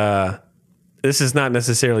 which this is not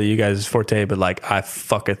necessarily you guys' forte, but like I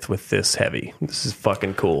fucketh with this heavy. This is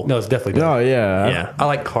fucking cool. No, it's definitely dope. Oh yeah, Yeah. I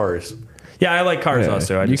like cars. Yeah, I like cars Yeah.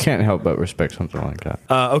 also. You can't help but respect something like that.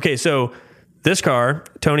 Okay, so this car,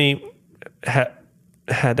 Tony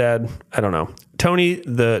Haddad, I don't know. Tony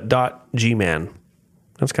the .G man.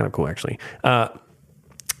 That's kind of cool, actually.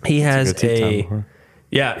 He has he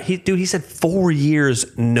said 4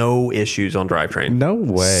 years, no issues on drivetrain. No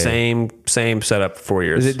way. Same setup for 4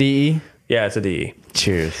 years. Is it DE? Yeah, it's a DE.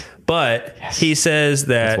 Cheers. But he says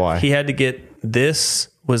That's why. that he had to get this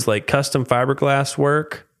was like custom fiberglass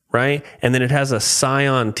work, right? And then it has a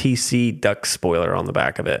Scion TC duct spoiler on the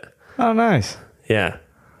back of it. Oh, nice. Yeah.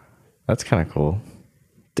 That's kind of cool.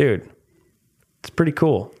 Dude, it's pretty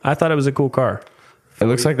cool. I thought it was a cool car. It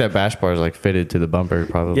looks like that bash bar is like fitted to the bumper,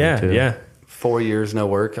 probably. Yeah, too. yeah. 4 years, no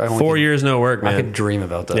work. 4 years, no work, man. I could dream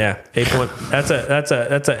about that. Yeah, 8 point. That's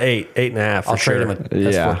a 8.5 for I'll sure. trade him a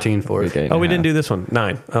S14 for it. Big Oh, we 8.5. didn't do this one.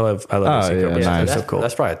 9. I love Oh, AC yeah, Cobras. nice. They're so cool.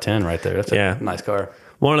 That's probably a 10 right there. That's a nice car.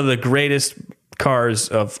 One of the greatest cars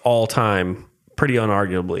of all time, pretty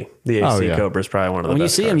unarguably. The AC Cobra is probably one of the When you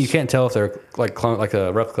best see them, cars. you can't tell if they're like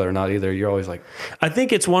a replica or not either. You're always like, I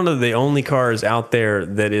think it's one of the only cars out there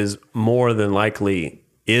that is more than likely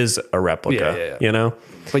is a replica. Yeah. You know?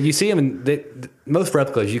 but you see them, and most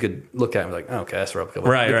replicas you could look at and be like, oh, okay, that's a replica. But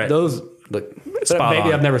Right. Those look. Spot Maybe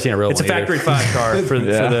on. I've never seen a real It's one. a factory either. 5 car for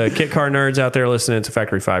the kit car nerds out there listening. It's a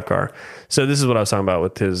factory 5 car. So this is what I was talking about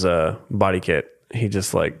with his body kit. He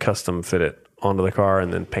just like custom fit it onto the car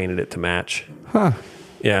and then painted it to match. Huh.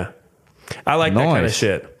 Yeah, I like that kind of Nice.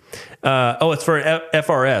 shit. It's for an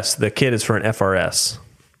FRS. The kit is for an FRS.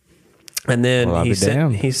 And then Well, I'll be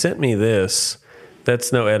damned. he sent me this.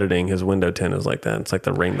 That's no editing. His window tint is like that. It's like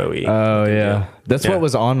the rainbow E. Oh yeah, that's Yeah. what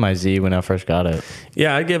was on my Z when I first got it.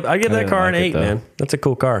 Yeah, I give that didn't car an like it, 8, though. man. That's a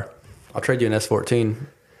cool car. I'll trade you an S14.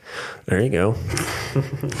 There you go.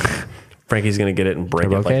 Frankie's gonna get it and break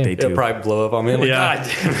it Okay. like they It'll do. probably blow up on me. I'm like, Yeah, God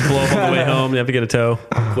damn, blow up on the way home. You have to get a tow.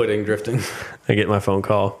 quitting drifting. I get my phone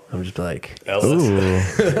call. I'm just like, Ooh.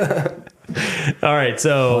 all right.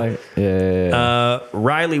 So Yeah.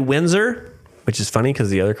 Riley Windsor, which is funny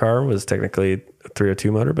because the other car was technically a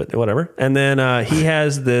 302 motor, but whatever. And then he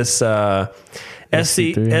has this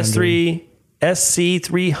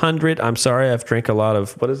SC300. I'm sorry, I've drank a lot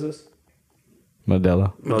of, what is this?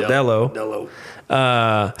 Modelo. Modelo.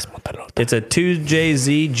 It's a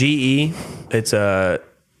 2JZ GE. It's a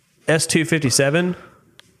S257,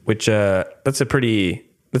 which that's a pretty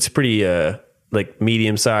like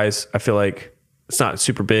medium size. I feel like it's not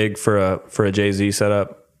super big for a JZ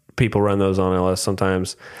setup. People run those on LS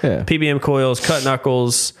sometimes. Yeah. PBM coils, cut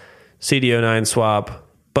knuckles, CDO9 swap,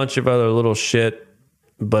 bunch of other little shit,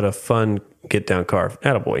 but a fun get down car.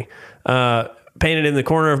 Attaboy. Painted in the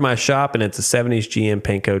corner of my shop, and it's a 70s GM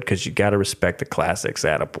paint code because you got to respect the classics.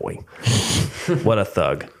 Attaboy. What a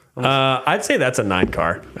thug. I'd say that's a 9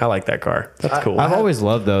 car. I like that car. That's cool. I've always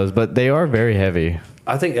loved those, but they are very heavy.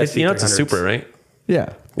 I think it's a super, right?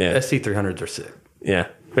 Yeah. Yeah. SC300s are sick. Yeah.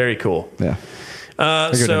 Very cool. Yeah. I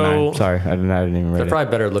give it a 9. Sorry, I didn't even read They're it.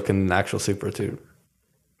 probably better looking than the actual Supra too.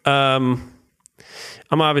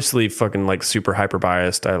 I'm obviously fucking like super hyper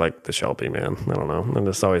biased. I like the Shelby, man. I don't know. I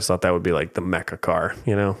just always thought that would be like the Mecca car,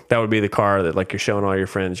 you know? That would be the car that like you're showing all your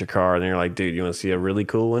friends your car and you're like, dude, you want to see a really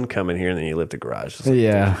cool one? Come in here, and then you lift the garage. It's like,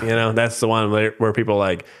 Yeah. you know, that's the one where people are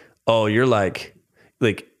like, oh, you're like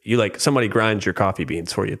you like somebody grinds your coffee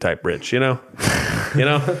beans for you type rich, you know? You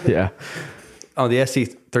know? Yeah. Oh, the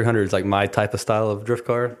SC300 is like my type of style of drift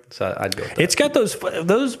car, so I'd go with that. It's got those.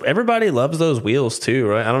 Everybody loves those wheels too,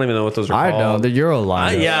 right? I don't even know what those are I called. know. The Euro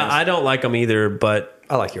line. I don't like them either, but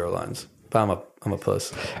I like Eurolines, but I'm a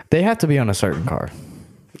puss. They have to be on a certain car.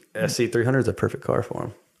 SC300 is a perfect car for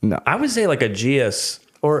them. No. I would say like a GS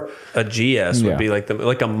Or a GS would Yeah. be like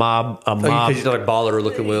a mob. because you like baller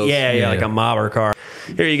looking wheels. Yeah, like a mobber car.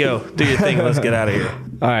 Here you go. Do your thing. Let's get out of here.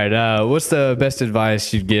 All right. What's the best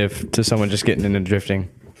advice you'd give to someone just getting into drifting?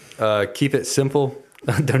 Keep it simple.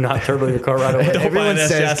 Do not turbo your car right away. Everyone buy an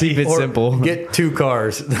says chassis keep it Or simple. Get 2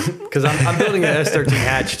 cars because I'm building an S13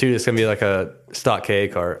 hatch too. It's gonna be like a stock KA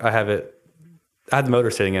car. I had the motor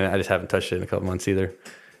sitting in it. I just haven't touched it in a couple months either.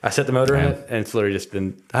 I set the motor in it, and it's literally just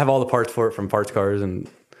been. I have all the parts for it from parts cars, and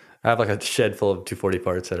I have like a shed full of 240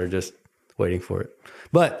 parts that are just waiting for it.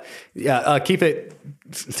 But yeah, keep it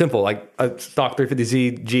simple. Like a stock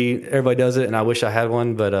 350Z G, everybody does it, and I wish I had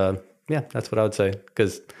one. But yeah, that's what I would say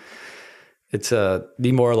because It's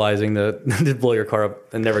demoralizing to blow your car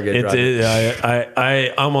up and never get it driving. I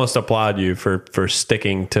almost applaud you for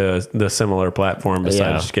sticking to the similar platform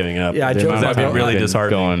besides just giving up. Yeah, I joke that'd be really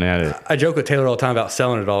disheartening. Going at it. I joke with Taylor all the time about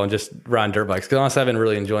selling it all and just riding dirt bikes. Because honestly, I've been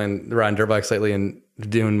really enjoying riding dirt bikes lately and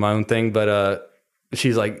doing my own thing. But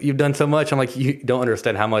she's like, "You've done so much." I'm like, "You don't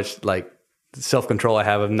understand how much like self-control I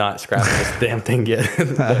have of not scrapping this damn thing yet."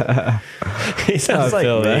 He sounds like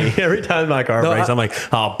me. Every time my car breaks, I'm like,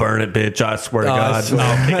 "I'll burn it, bitch. I swear to God.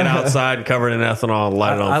 I'll kick it outside and cover it in ethanol and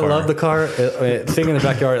light it on fire." I love the car. Thing in the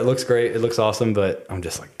backyard, it looks great. It looks awesome, but I'm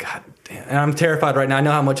just like, God damn. And I'm terrified right now. I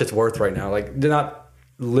know how much it's worth right now. Like, they're not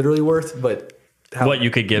literally worth, but what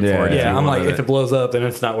you could get for it. Yeah, I'm like, if it blows up, then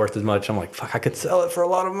it's not worth as much. I'm like, fuck, I could sell it for a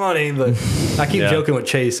lot of money. But I keep joking with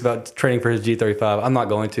Chase about trading for his G35. I'm not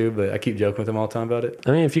going to, but I keep joking with him all the time about it.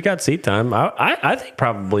 I mean, if you got seat time, I think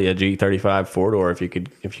probably a G35 four door if you can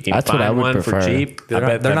find one prefer. for cheap. They're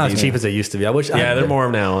not as cheap as they used to be. They're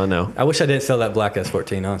more now. I know. I wish I didn't sell that black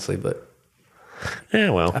S14, honestly, but yeah,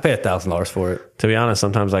 well, I pay $1,000 for it. To be honest,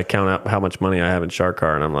 sometimes I count out how much money I have in Shark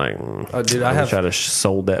Car, and I'm like, dude, I wish I'd have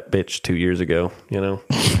sold that bitch 2 years ago. You know,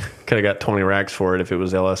 could have got 20 racks for it if it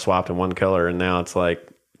was LS swapped in one color, and now it's like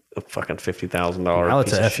a fucking $50,000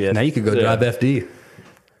 piece of shit. Now you could go drive FD.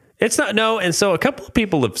 It's not, no. And so a couple of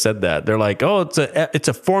people have said that. They're like, oh, it's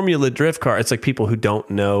a Formula drift car. It's like people who don't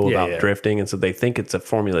know about drifting. And so they think it's a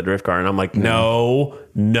Formula drift car. And I'm like, no,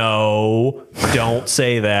 don't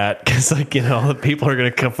say that. Because, like, you know, people are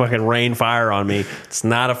going to come fucking rain fire on me. It's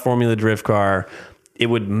not a Formula drift car. It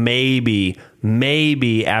would maybe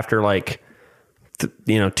after like,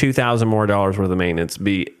 $2,000 more worth of maintenance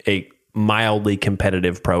be a mildly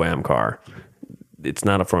competitive Pro-Am car. It's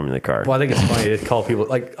not a Formula car. Well, I think it's funny to call people,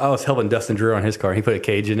 like, I was helping Dustin Drew on his car. He put a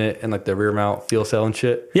cage in it and like the rear mount fuel cell and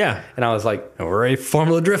shit. Yeah. And I was like, we're a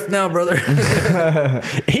Formula Drift now, brother.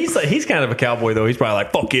 He's kind of a cowboy though. He's probably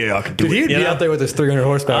like, fuck yeah, I can do it. He'd be out there with his 300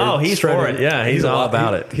 horsepower. Oh, he's for it. Yeah, he's all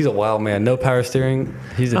about it. He's a wild man. No power steering.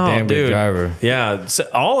 He's a damn good driver. Yeah. So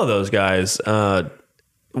all of those guys,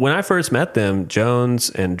 when I first met them,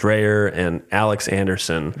 Jones and Dreyer and Alex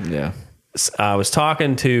Anderson. Yeah. I was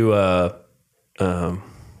talking to, I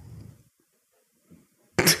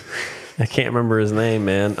can't remember his name,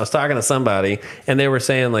 man. I was talking to somebody and they were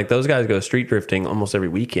saying like those guys go street drifting almost every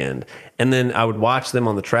weekend. And then I would watch them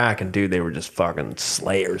on the track and dude, they were just fucking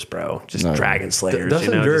slayers, bro. Just dragon slayers,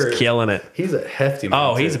 just killing it. He's a hefty man.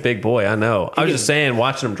 Oh, he's a big boy. I know. I was just saying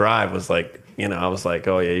watching him drive was like, I was like,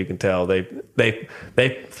 oh yeah, you can tell they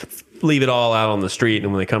leave it all out on the street,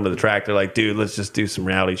 and when they come to the track, they're like, dude, let's just do some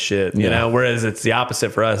rowdy shit, you know? Whereas it's the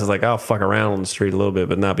opposite for us. It's like, I'll fuck around on the street a little bit,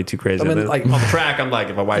 but not be too crazy. I mean, like, on the track, I'm like,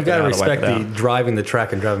 if I wipe it out, I wipe it out. You gotta respect the driving the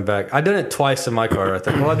track and driving back. I've done it twice in my car, I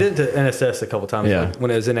think. Well, I did it to NSS a couple times. Yeah. Like, when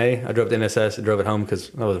it was in I drove to NSS and drove it home because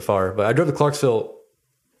I wasn't far. But I drove to Clarksville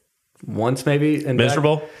once maybe. And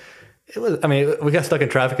miserable? Back. It was. I mean, we got stuck in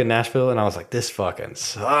traffic in Nashville, and I was like, "This fucking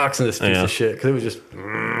sucks," and this piece of shit because it was just,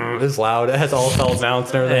 it was loud. It has all felt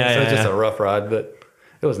mounts and everything, so it's just a rough ride, but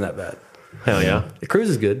it wasn't that bad. Hell yeah, the cruise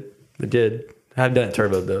is good. It did. I haven't done it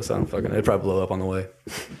turboed though, so I'm fucking. It'd probably blow up on the way.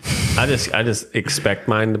 I just expect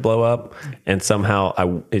mine to blow up, and somehow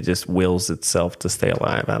it just wills itself to stay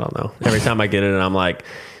alive. I don't know. Every time I get it, and I'm like,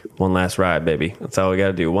 one last ride, baby. That's all we got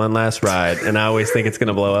to do. One last ride, and I always think it's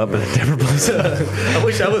gonna blow up, and it never blows up. I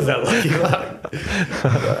wish I was that lucky.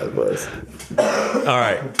 I was. All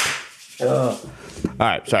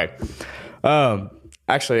right. Sorry.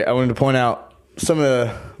 Actually, I wanted to point out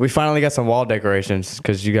we finally got some wall decorations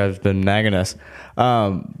because you guys have been nagging us.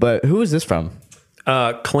 But who is this from?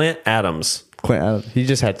 Clint Adams. Clint Adams. He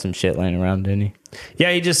just had some shit laying around, didn't he?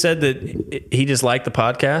 Yeah, he just said that he just liked the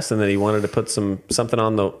podcast and that he wanted to put something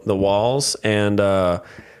on the walls. And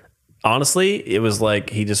honestly, it was like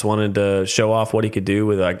he just wanted to show off what he could do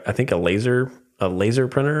with, I think, a laser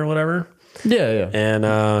printer or whatever. Yeah. And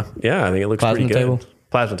I think it looks pretty good. Table?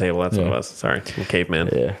 Plasma table. That's what it was. Sorry, I'm a caveman.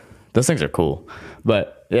 Yeah, those things are cool.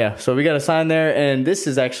 But yeah, so we got a sign there, and this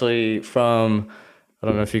is actually from, I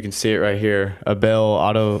don't know if you can see it right here, a Bell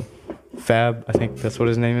Auto Fab. I think that's what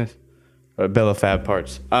his name is. Or Bella Fab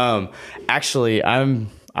Parts. Actually, I'm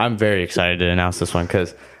very excited to announce this one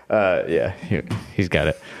because, he's got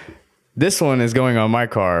it. This one is going on my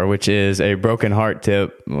car, which is a broken heart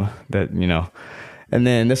tip that, and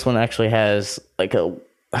then this one actually has like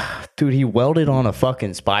dude, he welded on a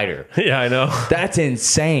fucking spider. Yeah, I know. That's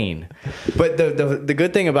insane. But the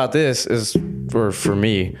good thing about this is for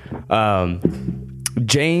me,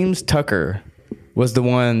 James Tucker was the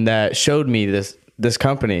one that showed me this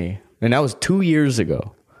company, and that was 2 years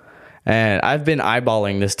ago. And I've been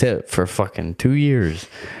eyeballing this tip for fucking 2 years.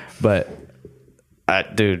 But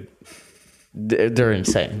dude, they're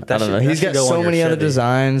insane. I don't know. that He's should got go on so your many other Chevy.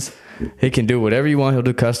 designs. He can do whatever you want. He'll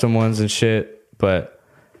do custom ones and shit. But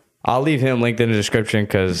I'll leave him linked in the description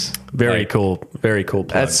because Very cool plug.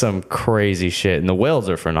 that's some crazy shit. And the welds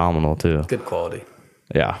are phenomenal too. Good quality.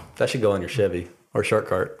 Yeah. That should go on your Chevy or shark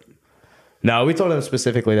cart. No, we told him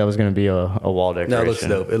specifically that was going to be a wall decoration. No, it looks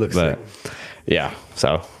dope. It looks sick. Yeah.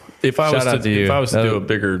 So If I was shout out to you. if I was to That do a was-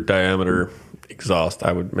 bigger diameter exhaust,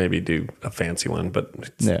 I would maybe do a fancy one, but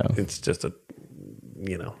it's just a,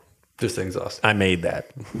 Just the exhaust. I made that.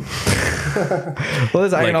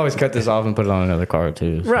 Well, I can always cut this off and put it on another car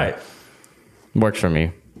too. So Right. works for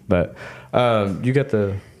me. But you got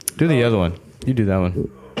do the other one. You do that one.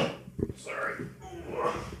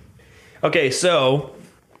 Okay, so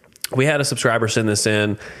we had a subscriber send this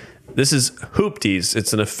in. This is Hoopties.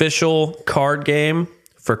 It's an official card game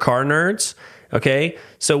for car nerds. Okay,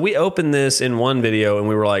 so we opened this in one video and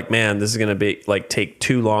we were like, man, this is going to be like take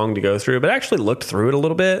too long to go through, but I actually looked through it a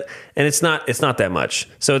little bit and it's not that much.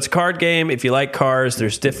 So it's a card game. If you like cars,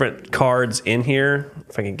 there's different cards in here.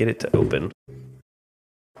 If I can get it to open.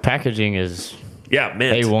 Packaging is Yeah,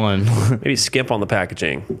 man. A1. Maybe skip on the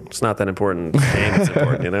packaging. It's not that important. Game is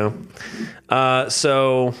important,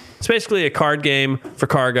 So it's basically a card game for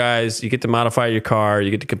car guys. You get to modify your car, you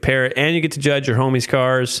get to compare it, and you get to judge your homies'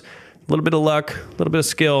 cars. A little bit of luck, a little bit of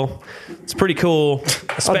skill. It's pretty cool.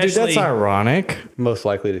 Especially, Oh, dude, that's ironic. Most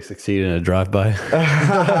likely to succeed in a drive-by.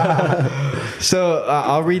 So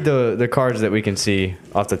I'll read the cards that we can see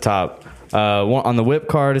off the top. On the whip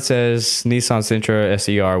card, it says Nissan Sentra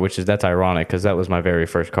SER, that's ironic because that was my very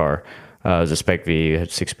first car. It was a Spec V, it had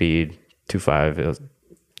 6-speed, 2.5. It was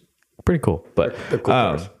pretty cool. But They're cool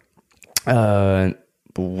cars.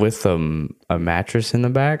 with a mattress in the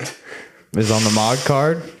back is on the mod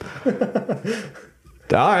card.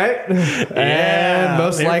 All right, and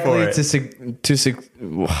most here likely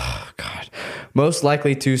for most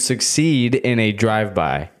likely to succeed in a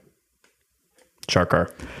drive-by. shark car.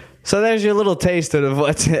 So there's your little taste of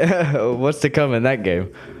what's to come in that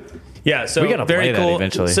game. Yeah, so We gotta very play that cool.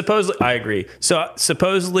 eventually. Supposedly, I agree. So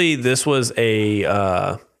supposedly, this was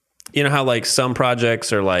a, you know how like some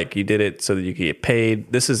projects are like you did it so that you could get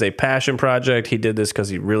paid. This is a passion project. He did this because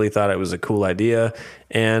he really thought it was a cool idea,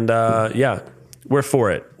 and yeah, we're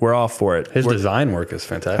for it. We're all for it. His design work is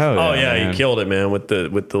fantastic. Oh yeah, man. he killed it, man, with the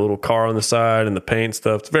little car on the side and the paint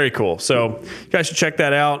stuff. It's very cool. So you guys should check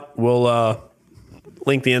that out. We'll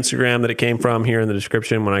link the Instagram that it came from here in the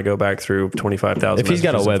description when I go back through 25,000. If he's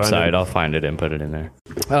got a messages and find website, it. I'll find it and put it in there.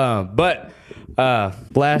 But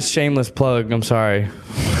last shameless plug. I'm sorry.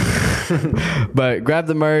 But grab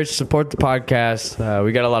the merch, support the podcast.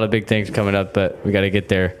 We got a lot of big things coming up, but we got to get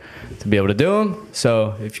there to be able to do them.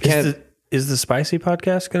 So if you can't, Is the Spicy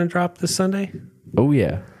podcast going to drop this Sunday? oh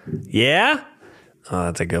yeah. Yeah. Oh,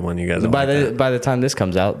 that's a good one. You guys. By the time this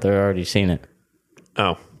comes out, they're already seen it.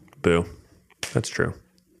 Oh, boo. That's true.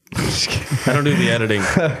 I don't do the editing.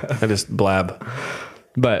 I just blab.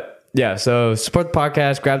 But yeah, so support the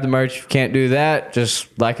podcast, grab the merch. If you can't do that, just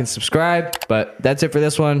like and subscribe. But that's it for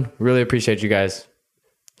this one. Really appreciate you guys.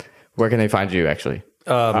 Where can they find you actually?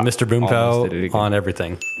 Mr. almost did it Boompow again. on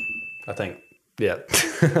everything. I think. Yeah.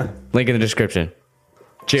 Link in the description.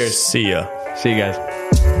 Cheers. See ya. See you guys.